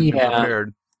get it and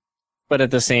prepared. But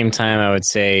at the same time, I would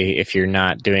say if you're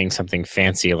not doing something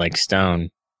fancy like Stone,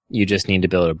 you just need to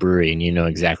build a brewery and you know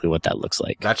exactly what that looks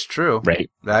like. That's true. Right.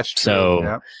 That's true.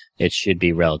 So it should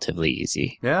be relatively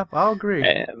easy. Yeah, I'll agree.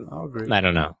 I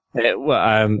don't know.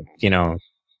 I'm,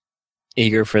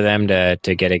 eager for them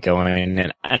to get it going.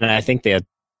 And I think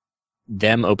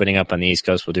them opening up on the East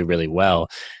Coast will do really well,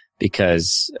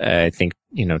 because I think,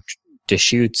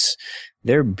 Deschutes,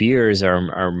 their beers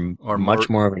are much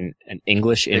more of an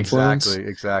English influence.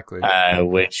 Exactly.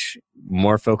 Which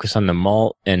more focus on the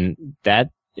malt, and that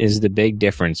is the big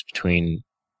difference between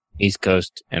East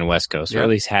Coast and West Coast, or at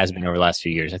least has been over the last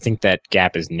few years. I think that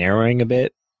gap is narrowing a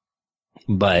bit,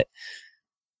 but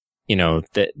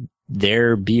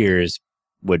their beers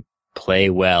would play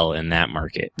well in that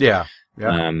market. Yeah.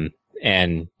 And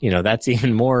that's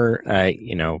even more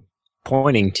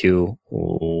pointing to,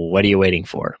 what are you waiting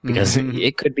for? Because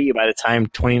it could be by the time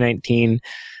 2019,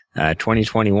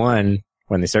 2021,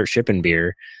 when they start shipping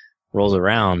beer, rolls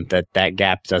around, that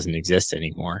gap doesn't exist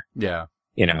anymore. Yeah.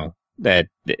 That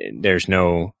there's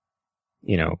no,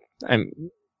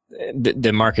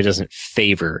 the market doesn't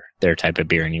favor their type of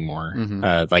beer anymore,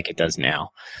 like it does now.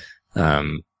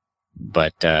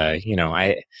 But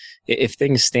if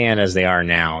things stand as they are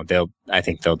now, I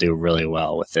think they'll do really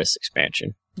well with this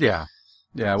expansion. Yeah.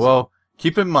 Well,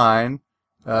 keep in mind,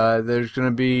 there's going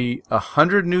to be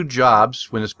 100 new jobs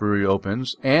when this brewery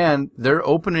opens, and they're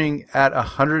opening at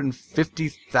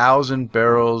 150,000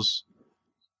 barrels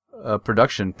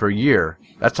production per year.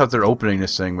 That's what they're opening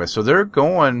this thing with. So their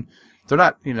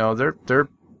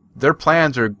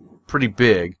plans are pretty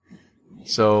big.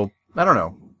 So I don't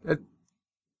know.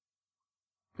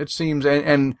 It seems,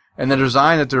 and the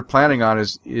design that they're planning on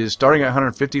is starting at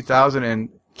 150,000 and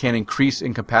can increase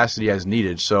in capacity as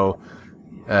needed. So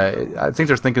I think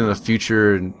they're thinking of the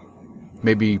future and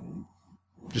maybe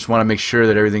just want to make sure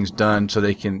that everything's done so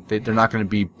they're not going to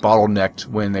be bottlenecked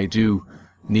when they do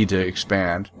need to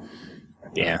expand.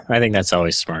 Yeah, I think that's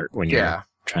always smart when you're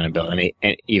trying to build,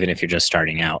 and even if you're just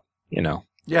starting out,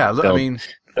 Yeah,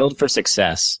 build for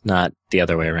success, not the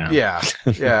other way around. Yeah.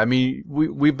 I mean,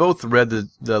 we both read the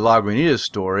Lagunitas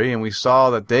story, and we saw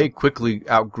that they quickly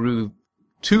outgrew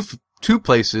two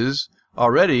places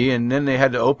already, and then they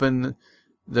had to open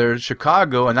their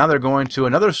Chicago, and now they're going to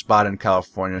another spot in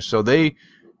California. So they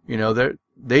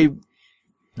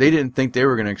they didn't think they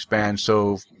were going to expand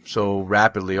so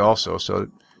rapidly also. So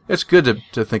it's good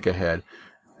to think ahead.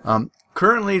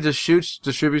 Currently, Deschutes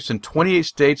distributes in 28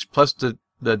 states plus the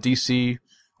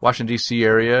Washington D.C.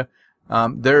 area.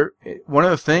 One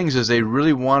of the things is they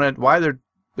really wanted,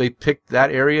 they picked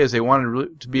that area is they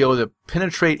wanted to be able to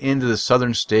penetrate into the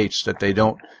southern states that they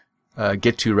don't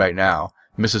get to right now,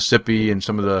 Mississippi and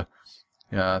some of the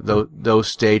those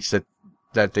states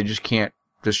that they just can't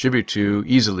distribute to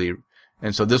easily.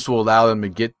 And so this will allow them to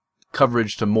get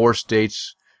coverage to more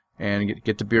states and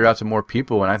get the beer out to more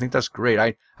people. And I think that's great.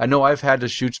 I know I've had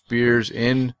Deschutes beers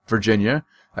in Virginia.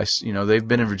 They've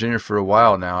been in Virginia for a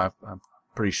while now. I'm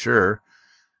pretty sure.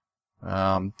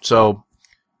 So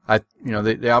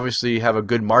they obviously have a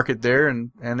good market there,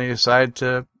 and they decide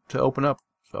to open up.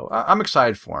 So I'm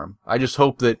excited for them. I just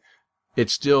hope that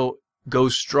it still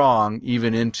goes strong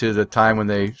even into the time when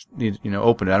they need,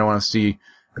 open it. I don't want to see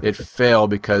it fail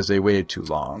because they waited too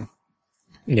long.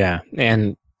 Yeah,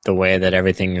 and the way that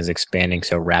everything is expanding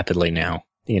so rapidly now,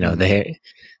 they,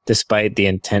 despite the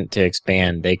intent to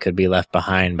expand, they could be left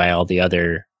behind by all the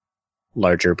other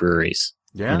larger breweries.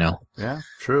 Yeah, yeah,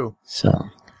 true. So,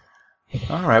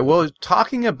 all right. Well,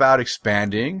 talking about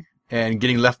expanding and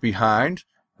getting left behind,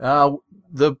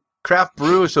 the Craft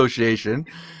Brew Association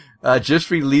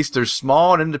just released their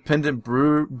small and independent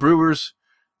brewers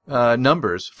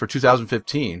numbers for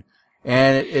 2015,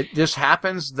 and it just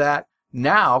happens that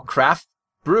now craft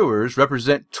brewers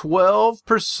represent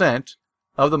 12%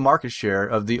 of the market share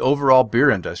of the overall beer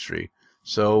industry.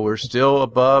 So we're still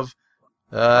above,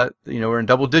 we're in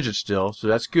double digits still, so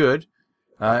that's good.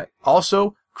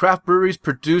 Also, craft breweries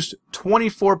produced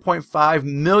 24.5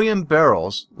 million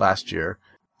barrels last year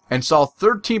and saw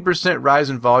 13% rise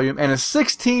in volume and a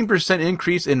 16%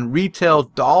 increase in retail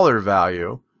dollar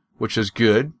value, which is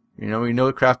good. We know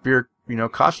that craft beer,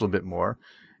 costs a little bit more.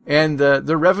 And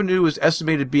the revenue is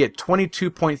estimated to be at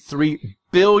 $22.3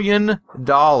 billion.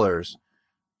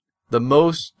 The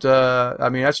most,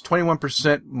 that's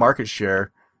 21% market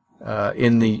share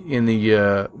in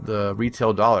the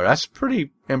retail dollar. That's pretty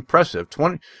impressive.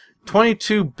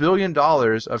 $22 billion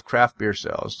of craft beer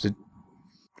sales. Do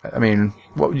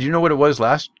you know what it was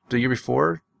the year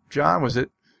before, John? Was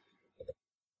it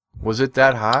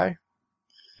that high?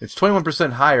 It's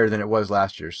 21% higher than it was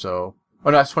last year. So,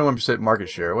 that's 21% market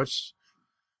share.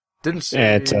 Didn't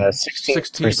say it's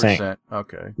 16%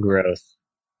 okay growth.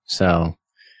 So,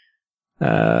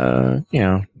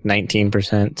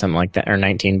 19%, something like that, or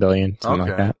 19 billion, something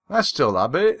like that. That's still a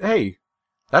lot, but hey,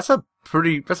 that's a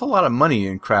lot of money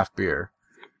in craft beer.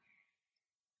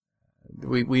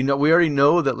 We already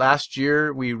know that last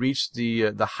year we reached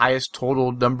the highest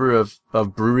total number of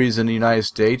breweries in the United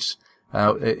States.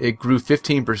 It grew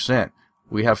 15%.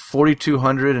 We have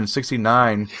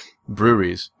 4,269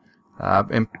 breweries,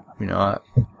 and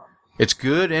it's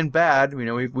good and bad.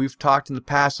 We've talked in the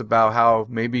past about how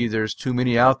maybe there's too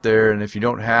many out there, and if you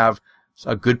don't have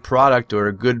a good product or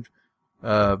a good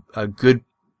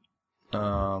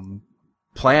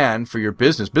plan for your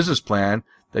business plan,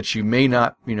 that you may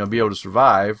not, be able to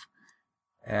survive.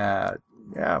 Yeah.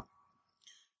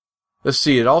 Let's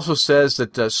see. It also says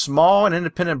that small and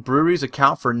independent breweries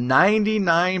account for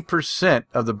 99%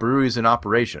 of the breweries in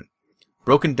operation.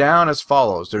 Broken down as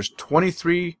follows. There's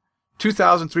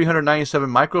 2,397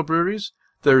 microbreweries.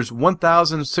 There's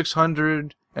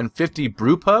 1,650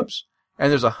 brew pubs,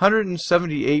 and there's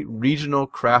 178 regional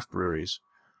craft breweries.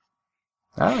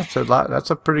 That's a lot. That's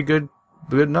a pretty good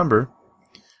number.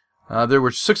 There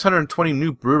were 620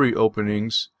 new brewery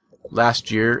openings last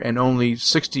year and only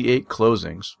 68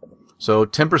 closings. So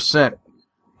 10%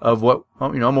 of what,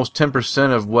 almost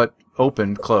 10% of what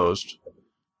opened closed.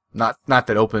 Not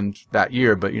that opened that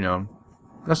year, but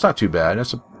that's not too bad.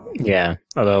 Yeah.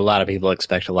 Although a lot of people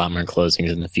expect a lot more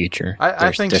closings in the future.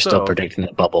 I think they're so. Still predicting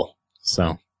the bubble.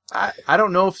 So I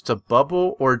don't know if it's a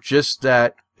bubble or just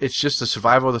that it's just the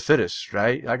survival of the fittest,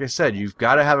 right? Like I said, you've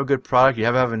got to have a good product. You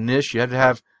have to have a niche. You have to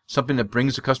have something that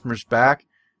brings the customers back.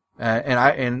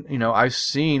 I've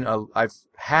seen, I've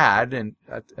had, and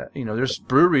there's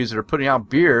breweries that are putting out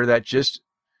beer that just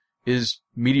is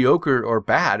mediocre or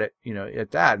bad at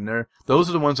that, and those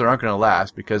are the ones that aren't going to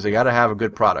last because they got to have a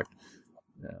good product,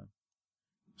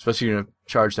 especially to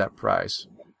charge that price.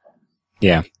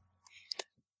 Yeah.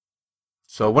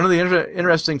 So one of the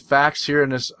interesting facts here in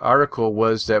this article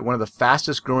was that one of the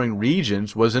fastest growing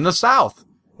regions was in the South.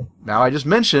 Now, I just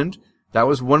mentioned that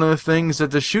was one of the things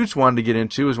that the Deschutes wanted to get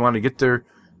into, is wanted to get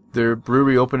their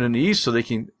brewery open in the East so they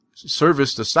can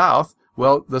service the South.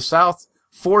 Well, the South,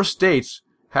 4 states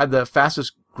had the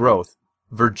fastest growth.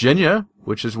 Virginia,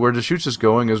 which is where the Deschutes is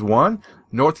going, is one.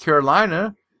 North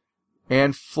Carolina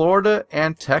and Florida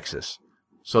and Texas.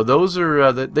 So those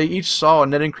are they each saw a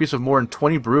net increase of more than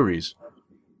 20 breweries,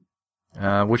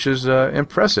 which is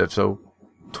impressive. So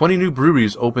 20 new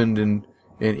breweries opened in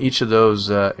each of those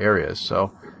areas.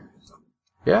 So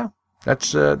yeah,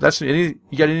 that's you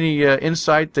got any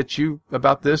insight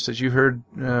about this that you heard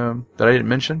that I didn't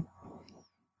mention?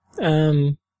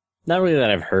 Not really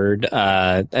that I've heard.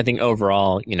 I think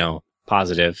overall,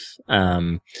 positive.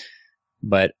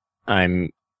 But I'm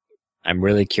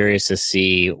really curious to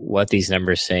see what these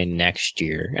numbers say next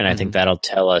year. And I think that'll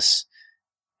tell us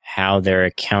how they're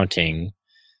accounting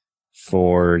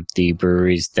for the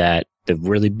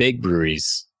really big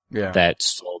breweries that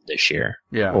sold this year.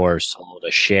 Yeah. Or sold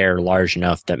a share large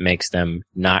enough that makes them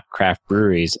not craft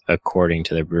breweries according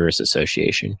to the Brewers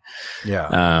Association.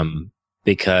 Yeah.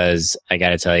 Because I got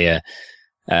to tell you,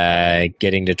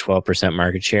 getting to 12%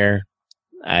 market share,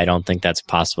 I don't think that's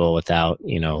possible without,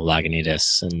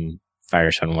 Lagunitas and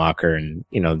Firestone Walker and,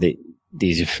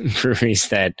 these breweries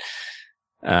that,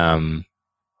 I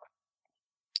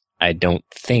don't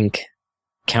think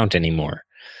count anymore.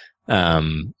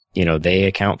 They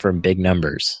account for big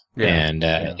numbers and,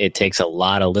 it takes a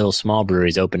lot of little small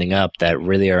breweries opening up that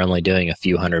really are only doing a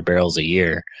few hundred barrels a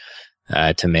year,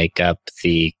 to make up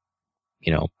the,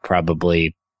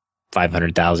 probably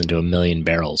 500,000 to 1 million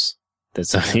barrels that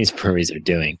some of these breweries are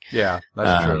doing. Yeah,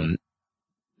 that's true.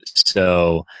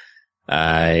 So,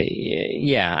 I'm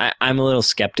a little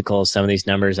skeptical of some of these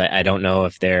numbers. I don't know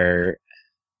if they're,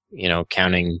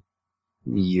 counting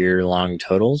year-long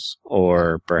totals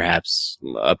or perhaps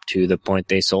up to the point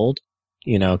they sold,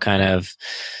 kind of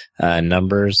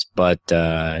numbers. But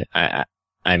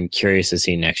I'm curious to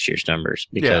see next year's numbers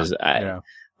because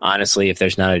honestly, if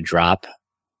there's not a drop,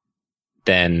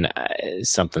 then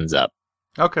something's up.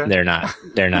 Okay. They're not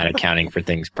accounting for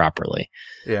things properly.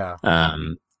 Yeah.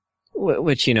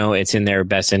 Which, it's in their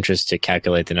best interest to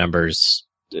calculate the numbers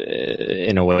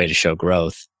in a way to show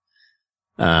growth.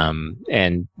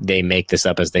 And they make this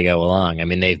up as they go along. I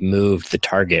mean, they've moved the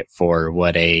target for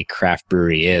what a craft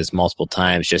brewery is multiple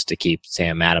times just to keep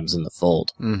Sam Adams in the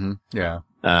fold. Mm-hmm. Yeah.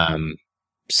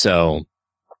 So,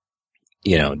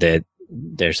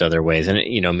 there's other ways. And,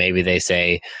 maybe they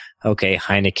say, okay,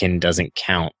 Heineken doesn't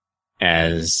count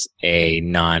as a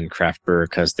non-craft brewer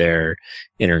because they're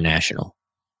international.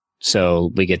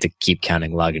 So we get to keep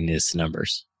counting Lagunitas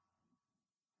numbers.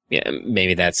 Yeah,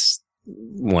 maybe that's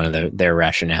one of their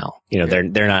rationale. They're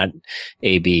not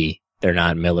AB, they're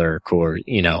not Miller Coors,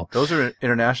 Those are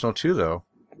international too, though.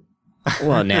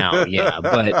 Well, now, yeah,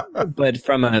 but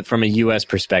from a U.S.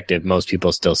 perspective, most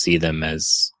people still see them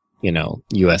as,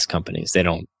 U.S. companies. They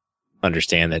don't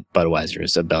understand that Budweiser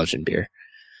is a Belgian beer.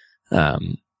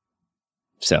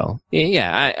 So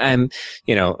yeah, I'm,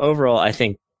 overall, I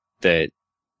think that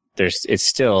it's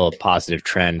still a positive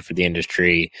trend for the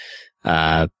industry.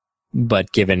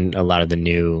 But given a lot of the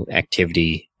new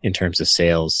activity in terms of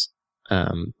sales,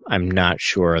 I'm not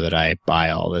sure that I buy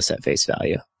all this at face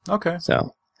value. Okay.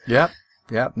 So. Yeah.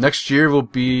 Next year will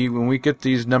be when we get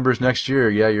these numbers next year.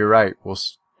 Yeah, you're right.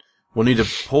 We'll need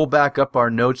to pull back up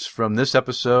our notes from this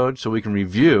episode so we can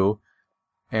review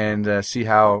and see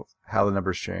how the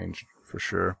numbers change for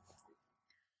sure.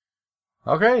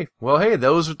 Okay. Well, hey,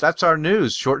 that's our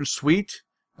news. Short and sweet.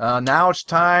 Now it's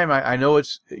time. I know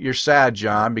you're sad,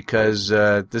 John, because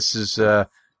this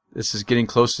is getting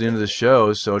close to the end of the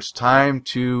show. So it's time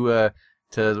to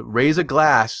raise a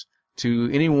glass to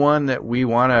anyone that we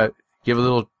want to give a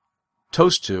little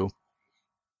toast to.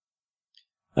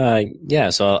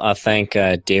 So I'll thank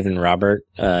David and Robert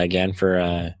again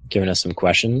for giving us some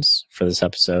questions for this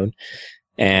episode.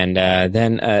 And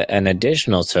then an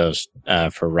additional toast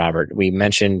for Robert. We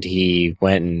mentioned he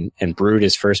went and brewed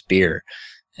his first beer,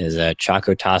 his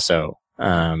Choco Tasso,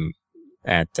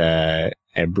 at a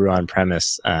brew on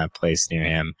premise place near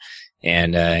him.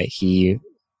 And he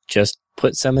just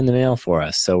put some in the mail for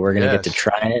us. So we're going to get to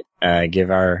try it, give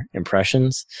our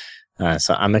impressions.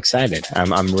 So I'm excited.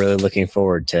 I'm really looking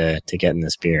forward to getting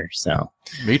this beer. So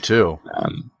me too.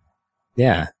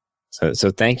 Yeah.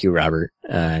 So thank you, Robert.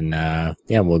 And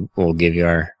we'll give you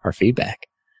our feedback.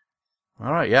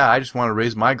 All right. Yeah, I just want to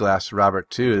raise my glass to Robert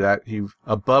too. That he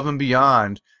above and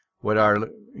beyond what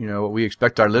what we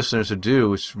expect our listeners to do,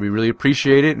 which we really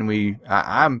appreciate it, and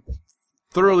I'm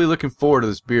thoroughly looking forward to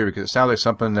this beer because it sounds like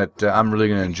something that I'm really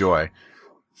going to enjoy.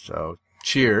 So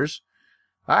cheers.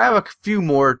 I have a few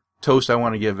more toasts I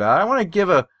want to give out. I want to give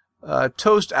a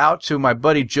toast out to my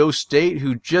buddy Joe State,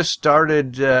 who just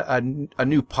started a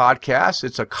new podcast.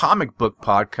 It's a comic book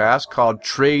podcast called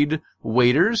Trade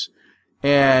Waiters,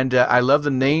 and I love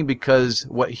the name because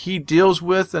what he deals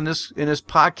with in this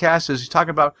podcast is he's talking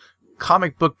about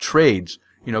comic book trades,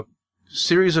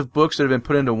 series of books that have been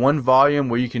put into one volume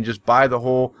where you can just buy the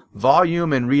whole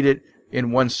volume and read it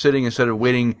in one sitting instead of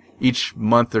waiting each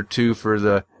month or two for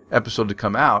the episode to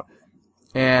come out.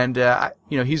 And,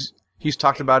 he's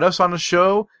talked about us on the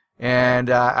show, and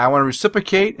I want to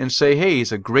reciprocate and say, hey,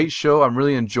 it's a great show. I'm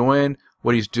really enjoying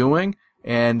what he's doing,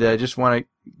 and just want to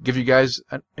give you guys,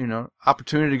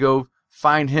 opportunity to go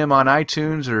find him on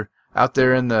iTunes or out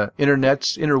there in the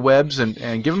interwebs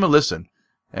and give him a listen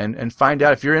and find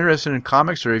out if you're interested in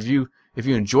comics, or if you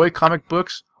enjoy comic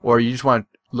books, or you just want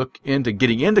to look into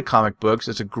getting into comic books.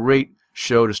 It's a great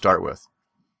show to start with.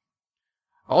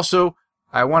 Also,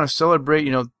 I want to celebrate,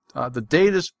 the day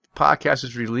this podcast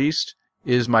is released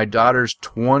is my daughter's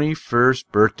 21st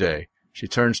birthday. She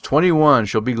turns 21.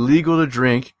 She'll be legal to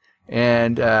drink,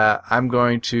 and I'm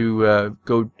going to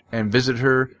go and visit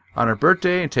her on her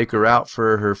birthday and take her out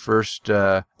for her first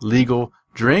legal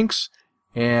drinks.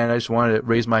 And I just wanted to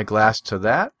raise my glass to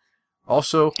that.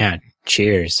 Also, yeah,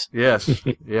 cheers. Yes,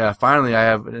 yeah. Finally, I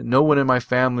have no one in my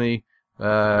family,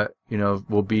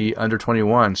 will be under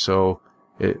 21, so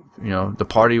the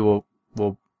party will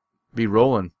be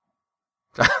rolling.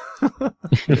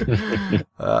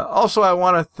 Also, I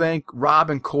want to thank Rob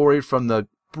and Corey from the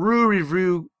Brewery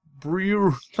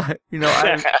Review. I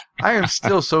am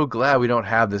still so glad we don't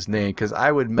have this name, because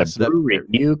I would mess it up. The Brewery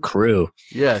Review crew.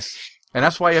 Yes, and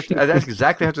that's why that's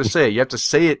exactly how you have to say it. You have to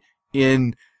say it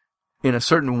in a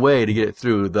certain way to get it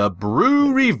through. The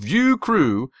Brew Review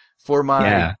crew for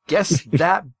my Guess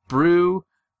That Brew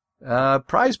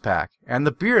prize pack and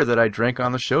the beer that I drank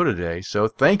on the show today. So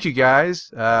thank you guys.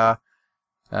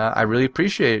 I really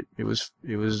appreciate it.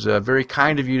 It was very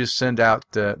kind of you to send out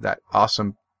that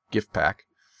awesome gift pack.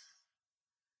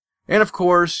 And of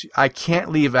course, I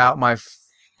can't leave out my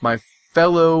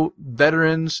fellow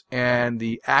veterans and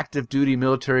the active duty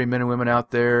military men and women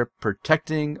out there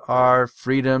protecting our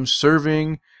freedom,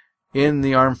 serving in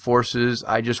the armed forces.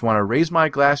 I just want to raise my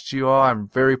glass to you all. I'm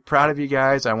very proud of you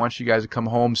guys. I want you guys to come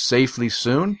home safely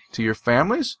soon to your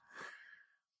families.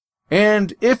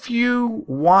 And if you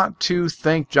want to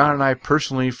thank John and I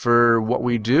personally for what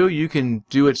we do, you can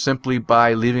do it simply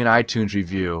by leaving an iTunes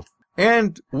review.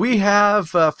 And we have,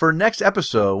 for next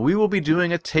episode, we will be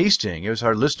doing a tasting. It was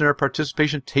our listener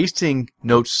participation tasting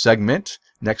notes segment.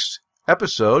 Next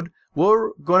episode,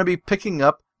 we're going to be picking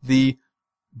up the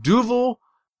Duvel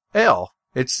Ale.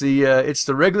 It's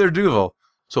the regular Duvel.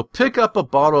 So pick up a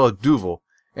bottle of Duvel.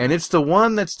 And it's the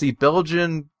one that's the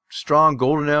Belgian Strong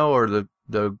Golden Ale, or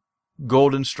the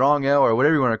Golden Strong Ale, or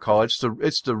whatever you want to call it.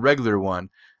 It's the regular one.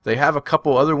 They have a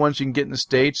couple other ones you can get in the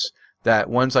States.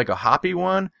 That one's like a hoppy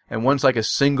one, and one's like a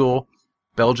single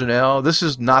Belgian ale. This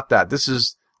is not that. This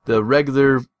is the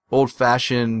regular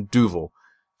old-fashioned Duvel.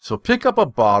 So pick up a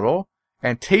bottle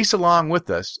and taste along with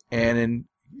us, and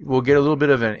we'll get a little bit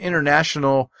of an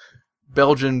international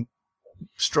Belgian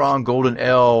strong golden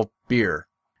ale beer.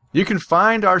 You can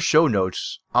find our show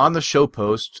notes on the show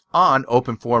post on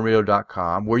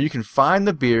openforumradio.com, where you can find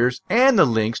the beers and the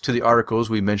links to the articles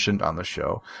we mentioned on the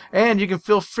show. And you can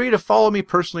feel free to follow me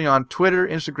personally on Twitter,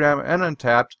 Instagram, and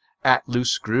Untapped at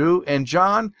Loose Screw. And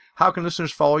John, how can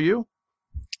listeners follow you?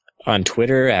 On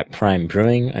Twitter at Prime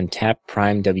Brewing, Untapped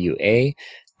Prime WA,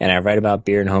 and I write about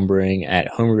beer and homebrewing at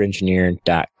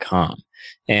homebrewengineer.com.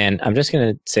 And I'm just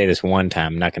going to say this one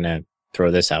time, I'm not going to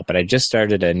throw this out, but I just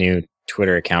started a new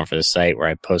Twitter account for the site where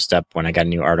I post up when I got a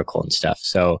new article and stuff.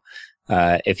 So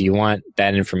if you want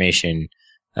that information,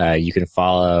 you can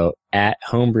follow at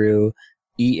Homebrew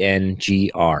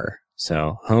ENGR.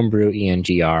 So Homebrew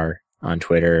ENGR on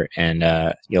Twitter,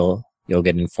 and you'll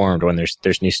get informed when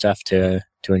there's new stuff to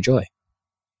enjoy.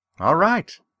 All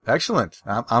right, excellent.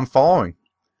 I'm following,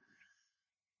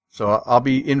 so I'll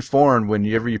be informed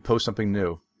whenever you post something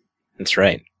new. That's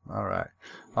right.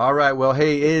 All right. Well,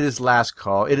 hey, it is last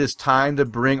call. It is time to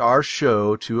bring our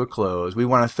show to a close. We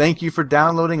want to thank you for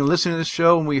downloading and listening to the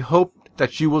show, and we hope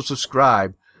that you will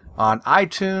subscribe on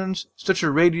iTunes,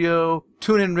 Stitcher Radio,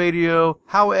 TuneIn Radio,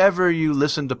 however you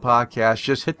listen to podcasts.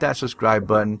 Just hit that subscribe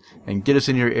button and get us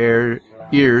in your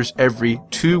ears every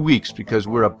 2 weeks, because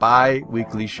we're a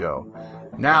bi-weekly show.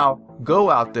 Now, go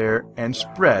out there and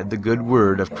spread the good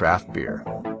word of craft beer.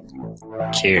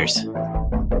 Cheers.